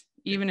what,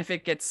 even if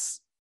it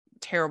gets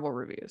terrible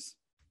reviews.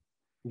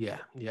 Yeah,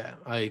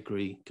 I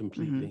agree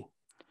completely.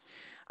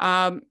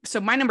 So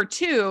my number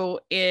 2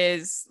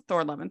 is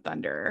Thor: Love and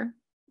Thunder,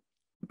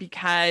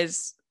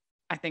 because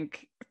I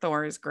think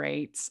Thor is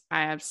great.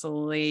 I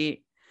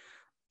absolutely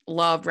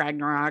loved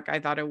Ragnarok. I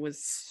thought it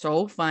was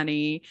so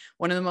funny.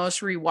 One of the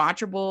most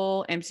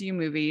rewatchable MCU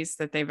movies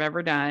that they've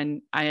ever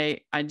done.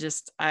 I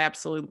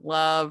absolutely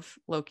love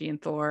Loki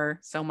and Thor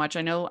so much.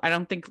 I'm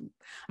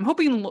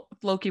hoping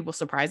Loki will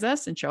surprise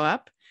us and show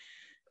up.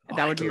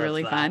 That would be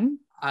really fun.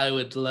 I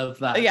would love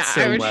that. Yeah,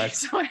 so I would much. be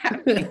so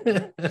happy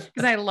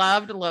because I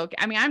loved Loki.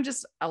 I mean, I'm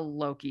just a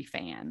Loki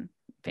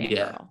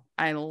fangirl.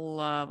 I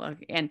love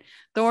Loki, and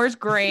Thor's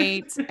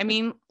great. I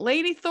mean,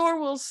 Lady Thor,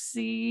 we'll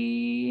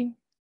see.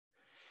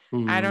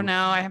 I don't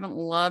know. I haven't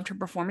loved her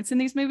performance in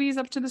these movies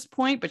up to this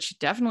point, but she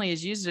definitely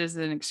has used it as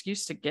an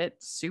excuse to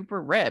get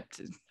super ripped.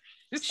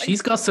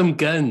 She's got some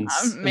guns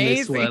amazing. in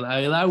this one.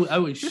 I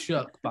was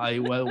shocked by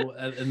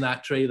in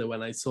that trailer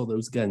when I saw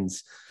those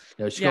guns.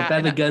 She got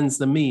better guns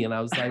than me, and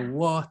I was like,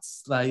 "What?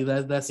 Like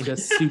that's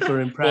just super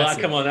impressive." Well,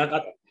 come on,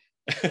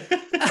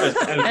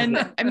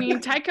 and I mean,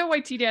 Taika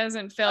Waititi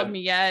hasn't failed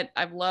me yet.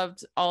 I've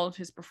loved all of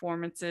his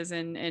performances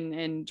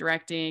in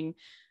directing.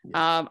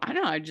 I don't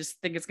know. I just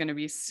think it's going to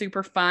be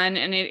super fun,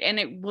 and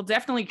it will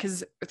definitely,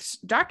 because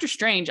Doctor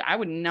Strange, I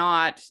would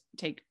not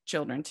take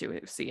children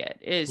to see it.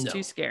 It is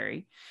too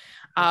scary.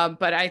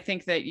 But I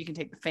think that you can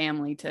take the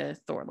family to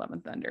Thor: Love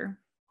and Thunder.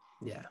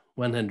 Yeah,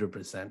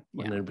 100%.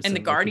 100%. And the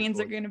Guardians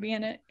are going to be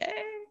in it.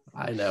 Hey.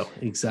 I know,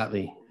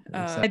 exactly.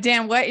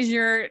 Dan, what is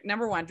your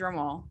number 1? Drum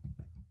roll.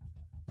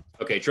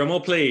 Okay, drum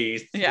roll,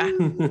 please. Yeah.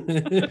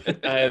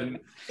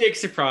 Big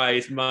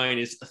surprise. Mine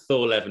is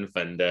Thor: Love and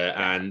Thunder,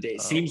 and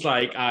it seems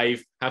like I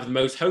have the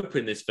most hope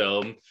in this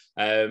film.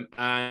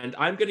 And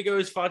I'm going to go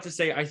as far to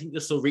say I think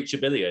this will reach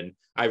 1 billion.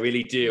 I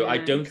really do. I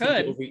don't think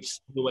it will reach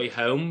the way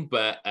home,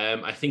 but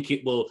I think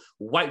it will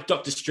wipe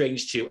Doctor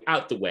Strange 2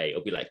 out the way.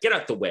 It'll be like, get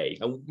out the way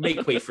and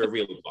make way for a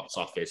real box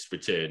office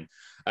return.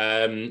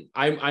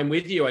 I'm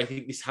with you. I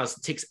think this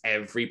ticks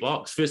every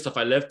box. First off,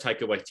 I love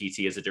Taika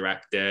Waititi as a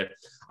director.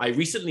 I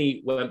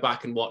recently went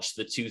back and watched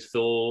the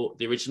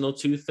original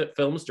two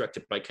films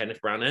directed by Kenneth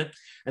Branagh,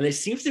 and there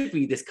seems to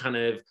be this kind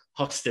of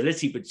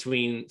hostility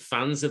between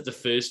fans of the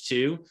first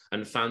 2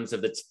 and fans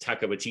of the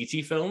Taika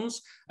Waititi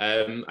films.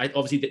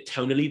 Obviously, that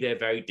tonally they're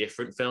very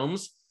different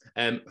films.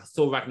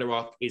 Thor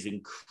Ragnarok is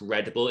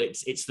incredible.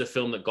 It's the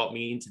film that got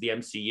me into the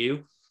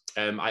MCU.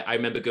 I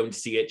remember going to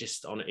see it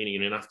just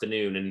in an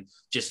afternoon and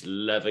just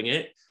loving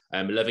it.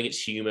 Loving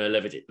its humor,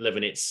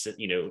 loving its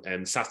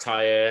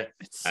satire.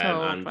 It's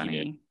so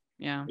funny.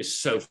 Yeah, it's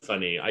so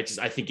funny. I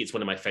think it's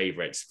one of my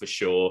favorites for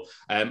sure.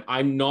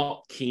 I'm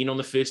not keen on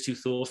the first 2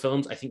 Thor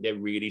films. I think they're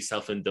really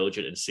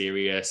self-indulgent and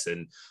serious,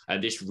 and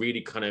just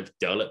really kind of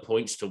dull at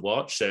points to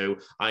watch. So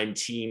I'm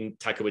team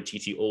Taika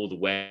Waititi all the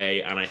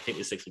way, and I think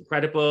this looks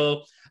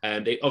incredible.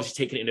 They've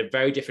obviously taken it in a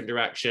very different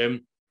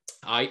direction.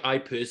 I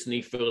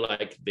personally feel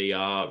like they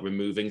are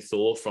removing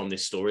Thor from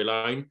this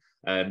storyline.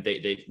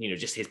 They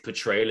just his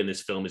portrayal in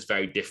this film is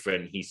very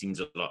different. He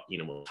seems a lot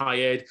more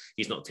tired.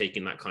 He's not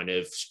taking that kind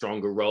of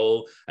stronger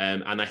role,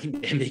 and I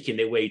think they're making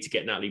their way to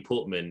get Natalie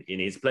Portman in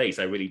his place.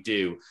 I really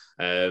do.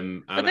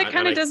 But that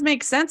kind of does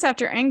make sense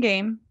after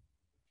Endgame.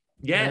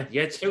 Yeah,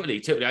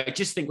 totally. I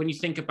just think when you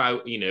think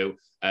about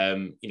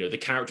the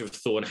character of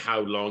Thor and how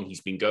long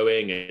he's been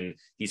going, and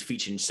he's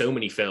featured in so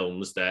many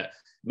films that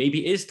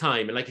maybe it is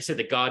time. And like I said,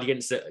 the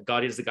Guardians of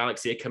the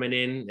Galaxy are coming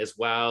in as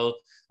well.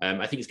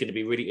 I think it's going to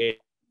be really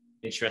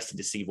interesting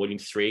to see Volume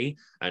 3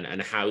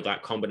 and how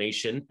that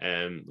combination,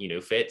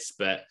 fits.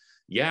 But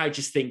yeah, I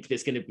just think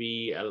there's going to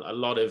be a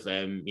lot of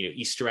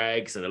Easter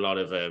eggs and a lot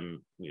of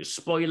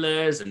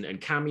spoilers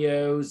and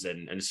cameos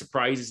and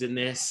surprises in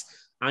this.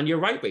 And you're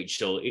right,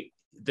 Rachel.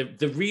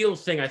 The real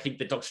thing I think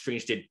that Doctor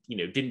Strange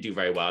didn't do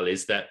very well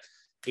is that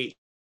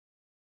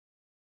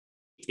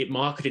it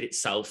marketed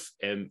itself,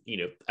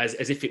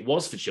 as if it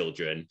was for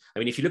children. I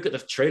mean, if you look at the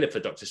trailer for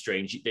Doctor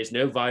Strange, there's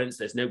no violence,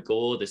 there's no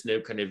gore, there's no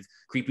kind of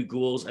creepy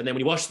ghouls. And then when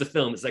you watch the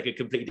film, it's like a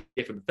completely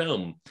different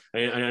film.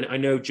 And I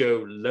know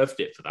Joe loved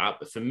it for that,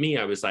 but for me,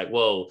 I was like,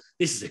 well,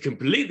 this is a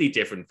completely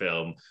different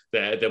film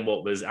than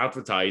what was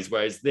advertised.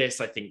 Whereas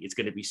this, I think, is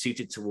going to be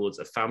suited towards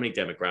a family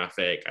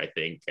demographic. I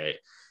think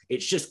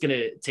it's just going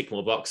to tick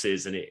more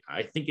boxes, and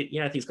I think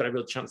it's got a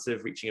real chance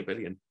of reaching 1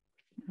 billion.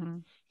 Mm-hmm.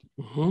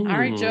 All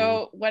right,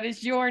 Joe, what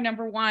is your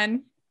number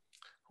one?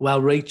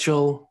 Well,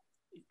 Rachel,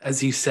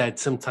 as you said,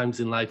 sometimes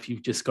in life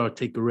you've just got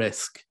to take a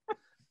risk.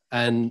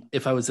 And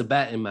if I was a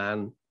betting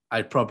man,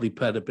 I'd probably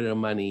put a bit of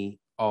money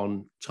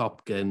on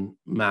Top Gun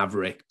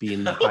Maverick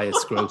being the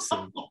highest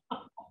grossing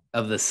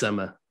of the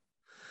summer.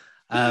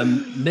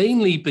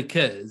 Mainly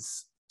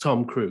because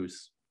Tom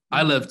Cruise.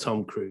 I love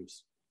Tom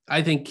Cruise.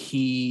 I think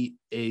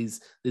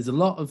there's a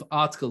lot of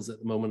articles at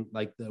the moment,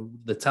 like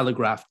the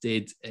Telegraph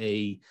did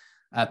a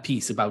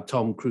piece about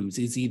Tom Cruise.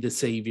 Is he the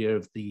savior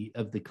of the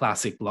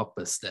classic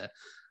blockbuster?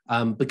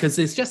 Because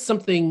there's just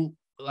something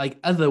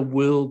like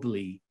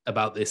otherworldly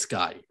about this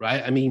guy,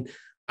 right? I mean,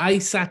 I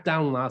sat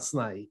down last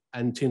night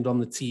and turned on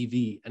the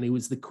TV, and it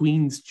was the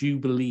Queen's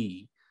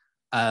Jubilee,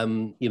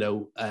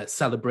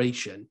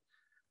 celebration,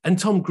 and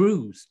Tom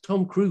Cruise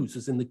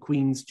was in the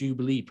Queen's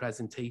Jubilee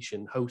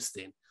presentation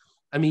hosting.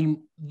 I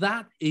mean,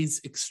 that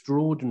is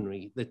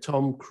extraordinary that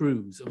Tom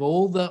Cruise, of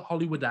all the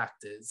Hollywood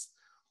actors,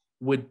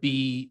 would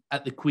be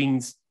at the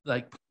Queen's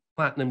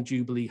Platinum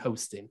Jubilee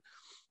hosting.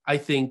 I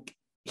think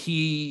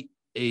he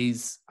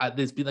is, like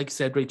you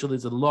said, Rachel,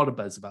 there's a lot of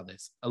buzz about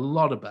this, a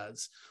lot of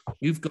buzz.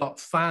 You've got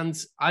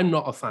fans. I'm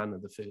not a fan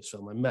of the first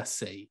film, I must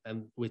say,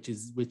 and which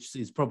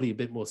is probably a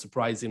bit more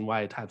surprising why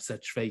I'd have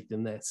such faith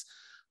in this.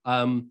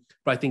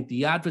 But I think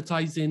the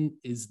advertising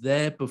is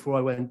there. Before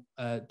I went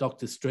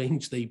Doctor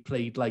Strange, they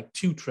played like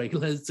 2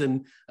 trailers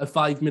and a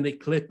 5-minute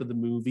clip of the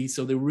movie.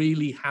 So they're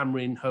really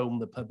hammering home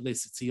the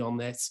publicity on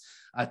this.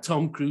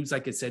 Tom Cruise,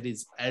 like I said,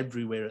 is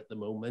everywhere at the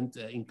moment,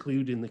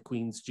 including the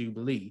Queen's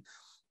Jubilee.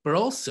 But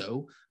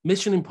also,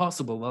 Mission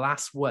Impossible, the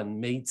last one,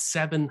 made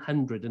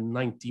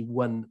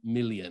 791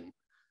 million.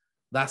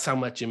 That's how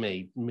much it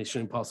made,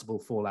 Mission Impossible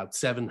Fallout,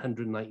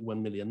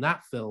 791 million.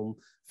 That film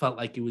felt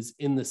like it was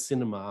in the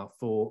cinema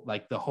for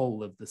like the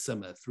whole of the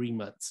summer, 3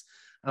 months.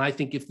 And I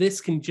think if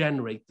this can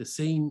generate the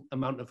same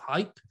amount of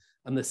hype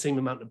and the same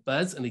amount of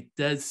buzz, and it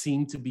does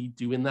seem to be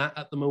doing that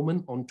at the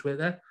moment on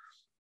Twitter,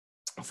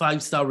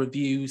 5-star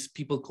reviews,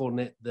 people calling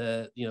it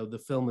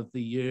the film of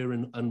the year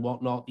and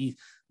whatnot.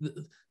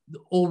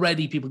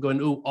 Already people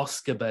going, oh,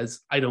 Oscar buzz.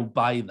 I don't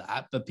buy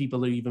that, but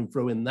people are even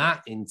throwing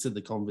that into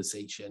the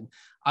conversation.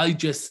 I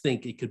just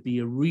think it could be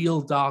a real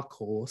dark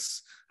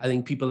horse. I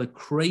think people are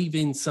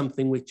craving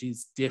something which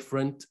is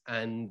different,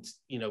 and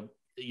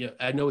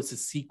I know it's a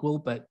sequel,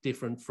 but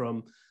different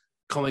from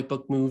comic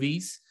book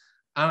movies.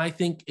 And I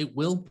think it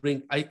will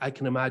bring, I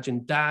can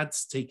imagine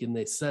dads taking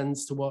their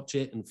sons to watch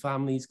it, and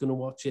families going to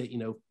watch it,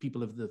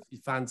 people of the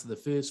fans of the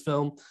first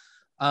film.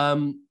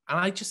 And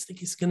I just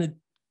think it's going to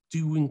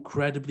do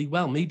incredibly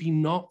well. Maybe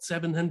not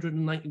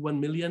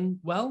 791 million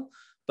well,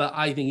 but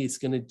I think it's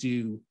going to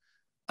do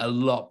a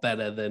lot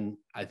better than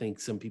I think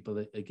some people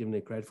are giving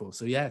it credit for.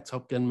 So yeah,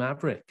 Top Gun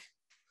Maverick,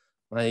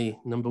 my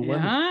number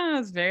one. Yeah,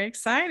 it's very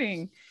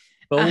exciting.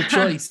 Bold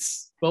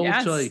choice.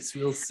 Yes. Choice.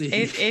 We'll see.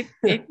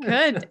 It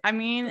could. I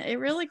mean, it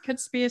really could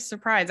be a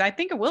surprise. I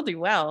think it will do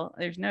well.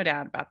 There's no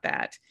doubt about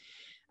that.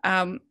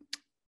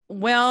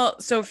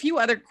 Well, so a few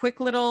other quick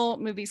little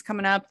movies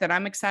coming up that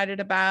I'm excited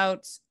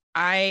about.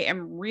 I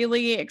am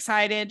really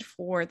excited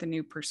for the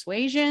new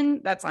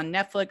Persuasion. That's on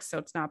Netflix, so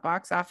it's not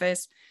box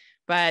office.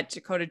 But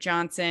Dakota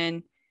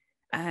Johnson,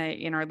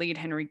 in our lead,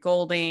 Henry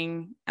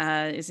Golding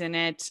is in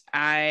it.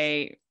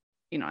 I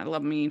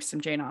love me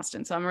some Jane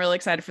Austen, so I'm really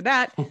excited for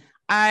that.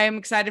 I'm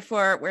excited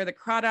for Where the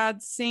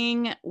Crawdads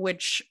Sing,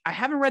 which I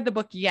haven't read the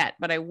book yet,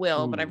 but I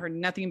will. But I've heard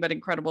nothing but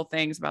incredible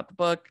things about the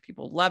book.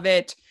 People love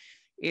it.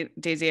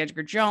 Daisy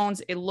Edgar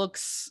Jones. It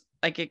looks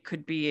like it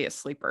could be a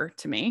sleeper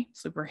to me,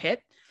 sleeper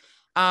hit.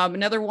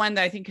 Another one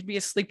that I think could be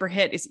a sleeper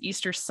hit is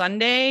Easter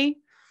Sunday.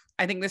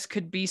 I think this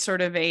could be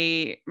sort of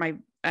my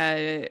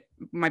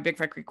Big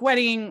Fat Greek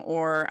Wedding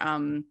or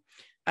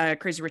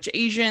Crazy Rich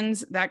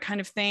Asians, that kind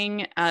of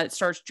thing. It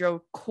stars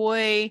Joe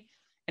Coy,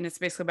 and it's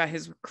basically about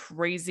his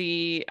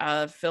crazy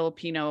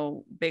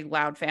Filipino big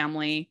loud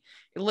family.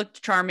 It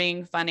looked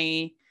charming,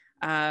 funny.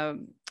 I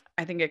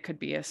think it could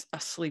be a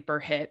sleeper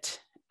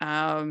hit.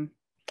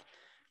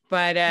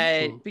 But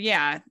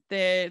yeah,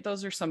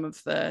 those are some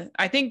of the.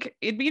 I think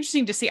it'd be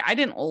interesting to see. I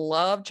didn't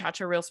love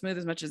Cha-Cha Real Smooth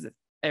as much as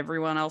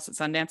everyone else at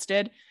Sundance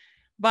did,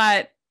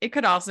 but it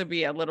could also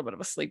be a little bit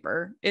of a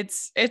sleeper.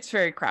 It's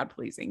very crowd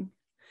pleasing.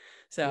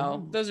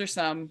 So those are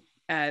some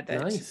that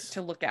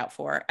to look out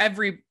for.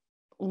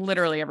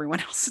 Literally everyone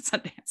else at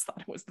Sundance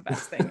thought it was the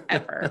best thing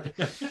ever.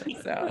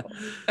 So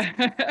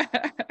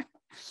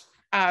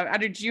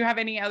do you have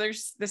any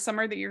others this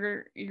summer that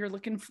you're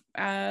looking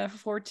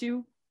forward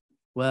to?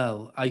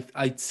 Well,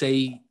 I'd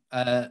say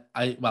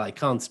I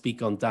can't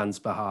speak on Dan's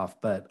behalf,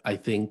 but I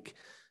think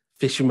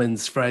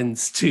Fisherman's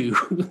Friends 2,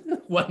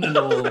 one and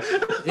all,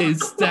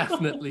 is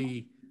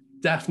definitely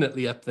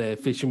up there.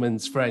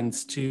 Fisherman's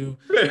Friends 2.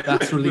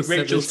 That's released.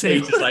 Rachel's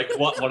face is like,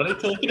 what are they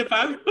talking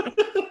about?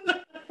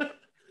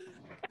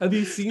 Have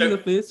you seen the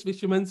first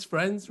Fisherman's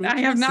Friends? Richard?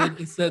 I have not.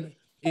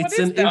 It's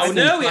an oh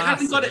no, it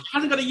hasn't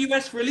got a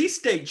US release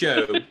date,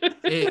 Joe.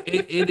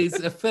 it is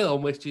a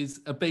film which is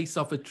based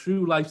off a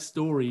true life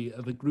story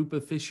of a group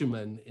of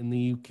fishermen in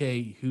the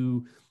UK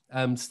who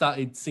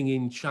started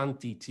singing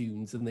shanty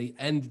tunes, and they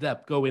ended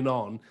up going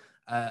on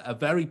a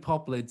very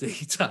popular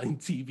daytime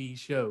TV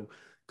show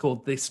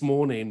called This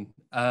Morning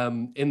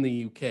in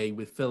the UK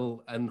with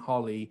Phil and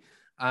Holly,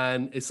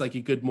 and it's like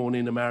a Good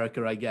Morning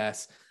America, I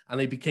guess. And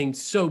they became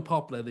so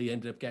popular, they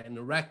ended up getting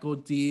a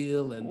record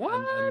deal, and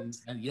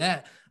it's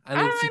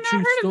a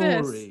true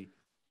story.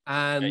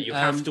 And you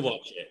have to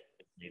watch it.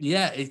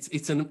 Yeah,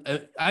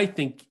 I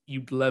think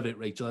you'd love it,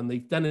 Rachel. And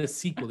they've done a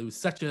sequel. It was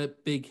such a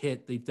big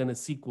hit. They've done a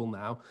sequel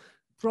now,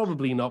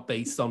 probably not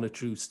based on a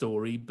true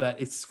story, but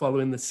it's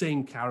following the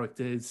same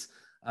characters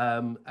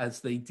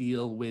as they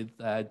deal with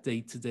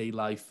day-to-day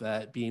life,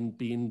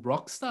 being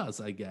rock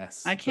stars, I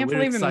guess. I can't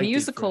believe a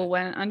musical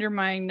went under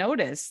my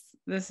notice.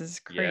 This is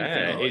crazy.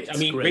 Yeah,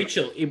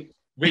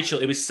 Rachel,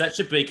 it was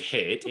such a big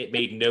hit. It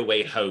made No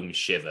Way Home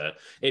shiver.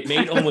 It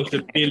made almost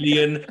 $1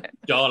 billion.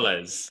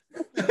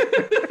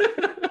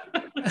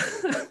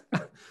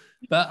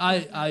 But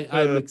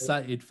I'm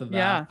excited for that.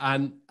 Yeah,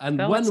 and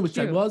one which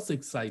cute. I was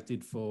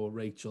excited for,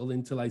 Rachel,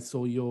 until I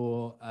saw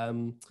your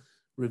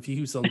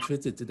reviews on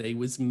Twitter today,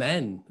 was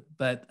Men.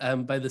 But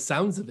by the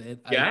sounds of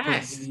it, I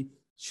probably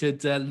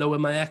should lower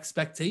my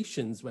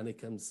expectations when it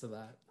comes to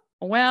that.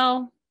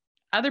 Well,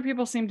 other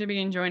people seem to be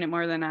enjoying it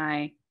more than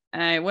I.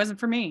 It wasn't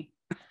for me.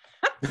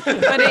 But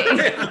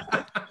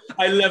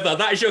I love that.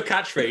 That is your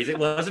catchphrase. It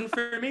wasn't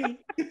for me.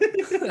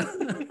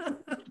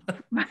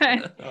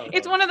 But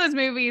it's one of those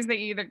movies that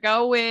you either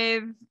go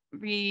with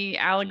the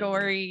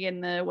allegory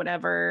and the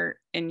whatever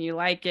and you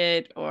like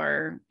it,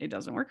 or it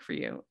doesn't work for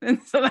you.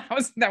 And so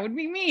that would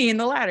be me in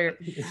the latter.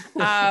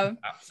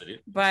 Absolutely.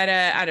 But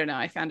I don't know.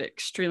 I found it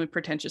extremely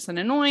pretentious and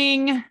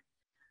annoying.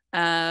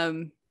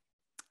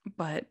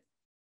 But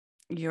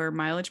your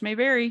mileage may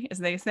vary, as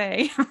they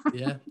say.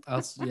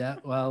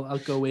 I'll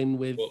go in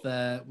with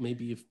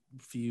maybe a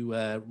few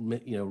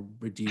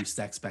reduced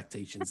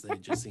expectations there,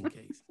 just in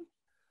case.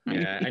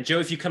 Yeah, and Joe,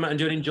 if you come out and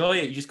don't enjoy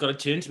it, you just got to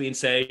turn to me and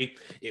say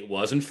it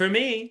wasn't for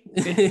me.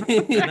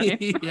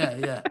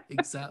 yeah,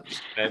 exactly.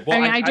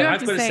 I do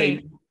have to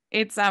say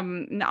it's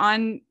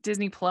on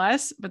Disney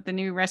Plus, but the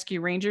new Rescue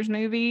Rangers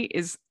movie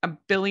is 1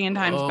 billion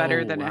times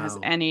better than it has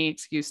any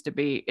excuse to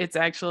be. It's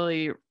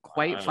actually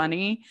quite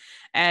funny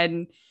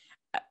and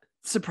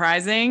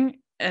surprising,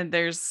 and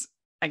there's,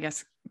 I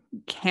guess,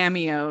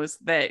 cameos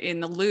that in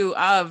the lieu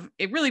of,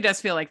 it really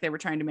does feel like they were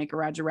trying to make a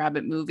Roger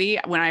Rabbit movie.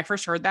 When I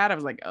first heard that, I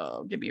was like,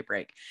 oh, give me a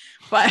break.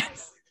 But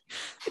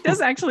it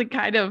does actually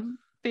kind of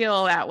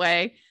feel that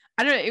way.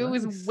 I don't know, it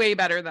was way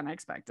better than I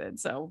expected,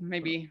 so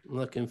maybe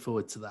looking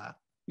forward to that.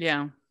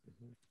 Yeah. What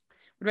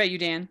about you,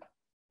 Dan?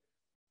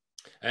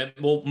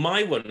 Well,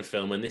 my one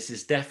film, and this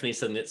is definitely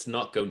something that's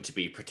not going to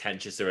be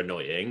pretentious or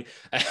annoying,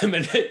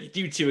 and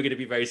you two are going to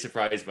be very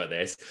surprised by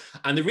this.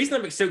 And the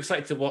reason I'm so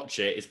excited to watch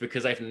it is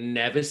because I've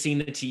never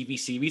seen a TV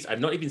series. I've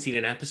not even seen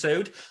an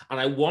episode, and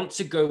I want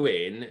to go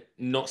in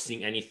not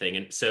seeing anything.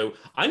 And so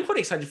I'm quite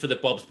excited for the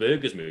Bob's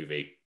Burgers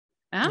movie.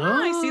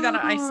 I see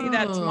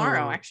that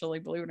tomorrow, actually,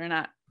 believe it or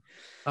not.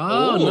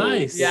 Oh,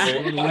 nice. Yeah.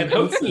 And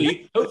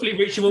hopefully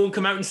Rachel won't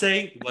come out and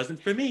say it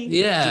wasn't for me.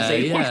 Yeah.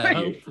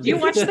 You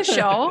watch the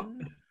show,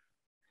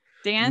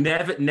 Dan?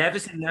 Never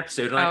seen an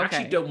episode, and I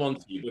actually don't want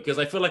to, because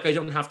I feel like I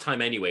don't have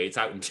time anyway. It's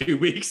out in 2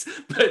 weeks.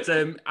 But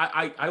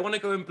I want to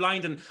go in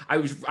blind, and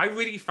I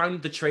really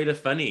found the trailer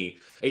funny.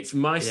 It's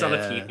my style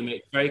of humor.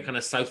 It's very kind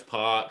of South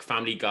Park,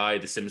 Family Guy,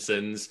 The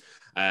Simpsons.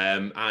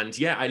 And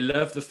yeah, I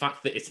love the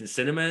fact that it's in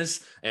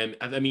cinemas.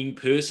 I mean,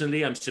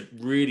 personally, I'm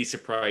really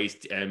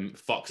surprised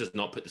Fox has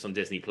not put this on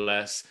Disney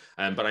Plus.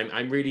 But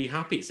I'm really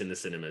happy it's in the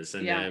cinemas,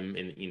 and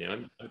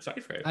I'm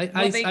excited for it.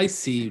 I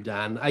see you,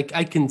 Dan.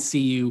 I can see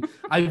you.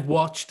 I've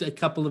watched a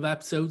couple of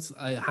episodes.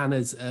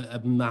 Hannah's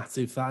a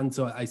massive fan,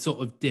 so I sort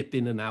of dip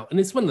in and out. And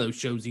it's one of those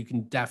shows you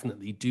can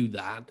definitely do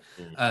that.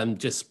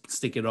 Just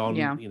stick it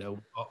on,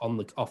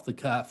 off the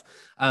cuff.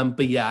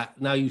 But yeah,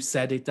 now you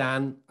said it,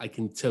 Dan, I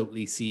can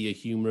totally see your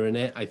humor in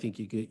it. I think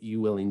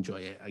you will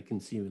enjoy it. I can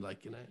see you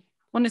liking it.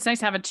 Well, it's nice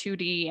to have a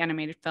 2D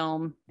animated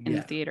film in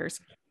the theaters.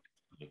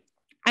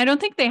 I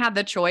don't think they had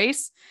the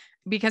choice,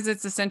 because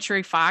it's a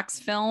Century Fox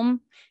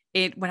film.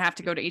 It would have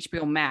to go to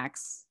HBO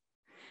Max.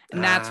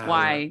 And that's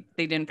why right.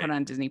 they didn't put it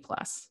on Disney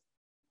Plus.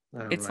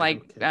 It's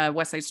Right, like okay.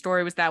 West Side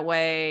Story was that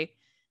way.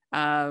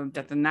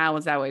 Death and Now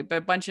was that way. But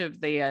a bunch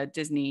of the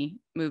Disney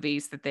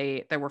movies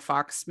that were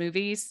Fox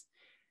movies,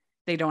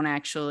 they don't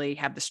actually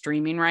have the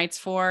streaming rights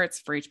for. It's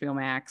for HBO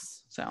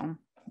Max. So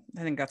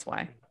I think that's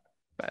why.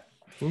 But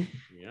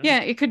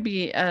yeah, it could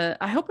be.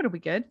 I hope it'll be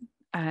good.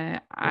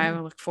 I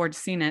look forward to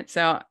seeing it.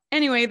 So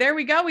anyway, there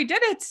we go. We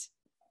did it.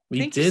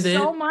 Thank you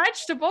so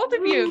much to both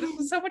of you. This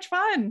was so much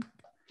fun.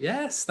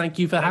 Yes, thank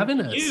you for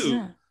having us.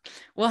 Yeah.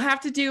 We'll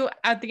have to do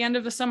at the end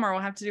of the summer,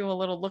 we'll have to do a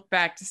little look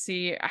back to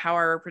see how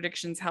our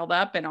predictions held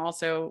up and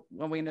also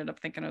what we ended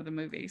up thinking of the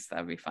movies.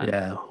 That'd be fun.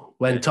 Yeah.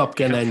 When Top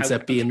Gun ends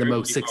up being the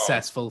most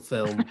successful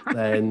film,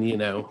 then, you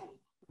know.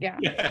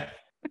 Yeah.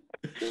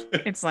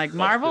 It's like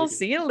Marvel,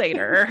 see you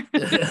later.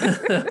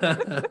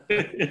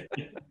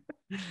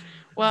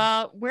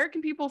 Well, where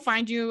can people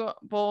find you?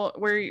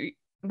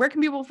 Where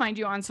can people find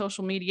you on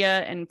social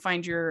media and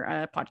find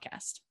your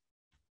podcast?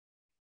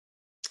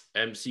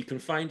 So you can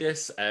find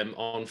us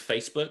on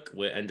Facebook.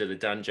 We're under the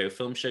Dan Joe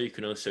Film Show. You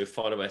can also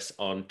follow us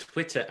on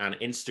Twitter and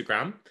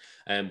Instagram.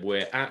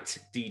 We're at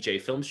DJ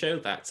Film Show.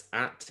 That's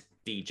at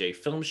DJ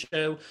Film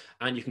Show.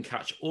 And you can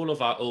catch all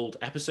of our old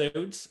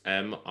episodes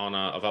of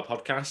our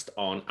podcast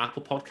on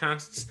Apple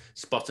Podcasts,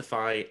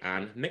 Spotify,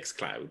 and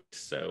Mixcloud.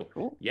 So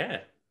cool. Yeah.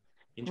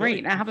 Enjoy.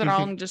 Great. I have that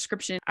all in the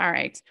description. All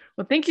right.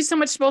 Well, thank you so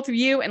much to both of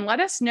you. And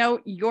let us know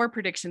your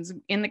predictions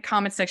in the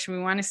comment section.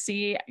 We want to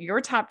see your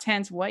top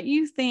 10s, what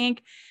you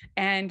think,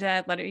 and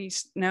let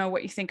us know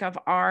what you think of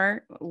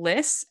our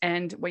lists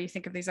and what you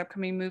think of these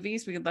upcoming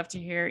movies. We would love to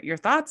hear your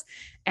thoughts.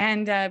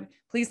 And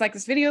please like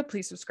this video.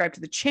 Please subscribe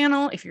to the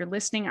channel. If you're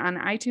listening on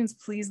iTunes,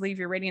 please leave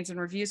your ratings and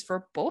reviews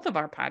for both of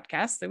our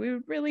podcasts. So we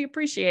would really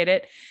appreciate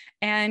it.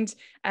 And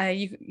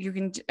you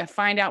can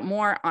find out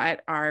more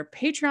at our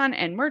Patreon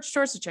and merch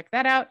store. So check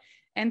that out.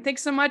 And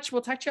thanks so much.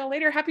 We'll talk to y'all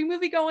later. Happy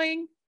movie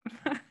going.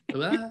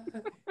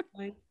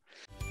 Bye.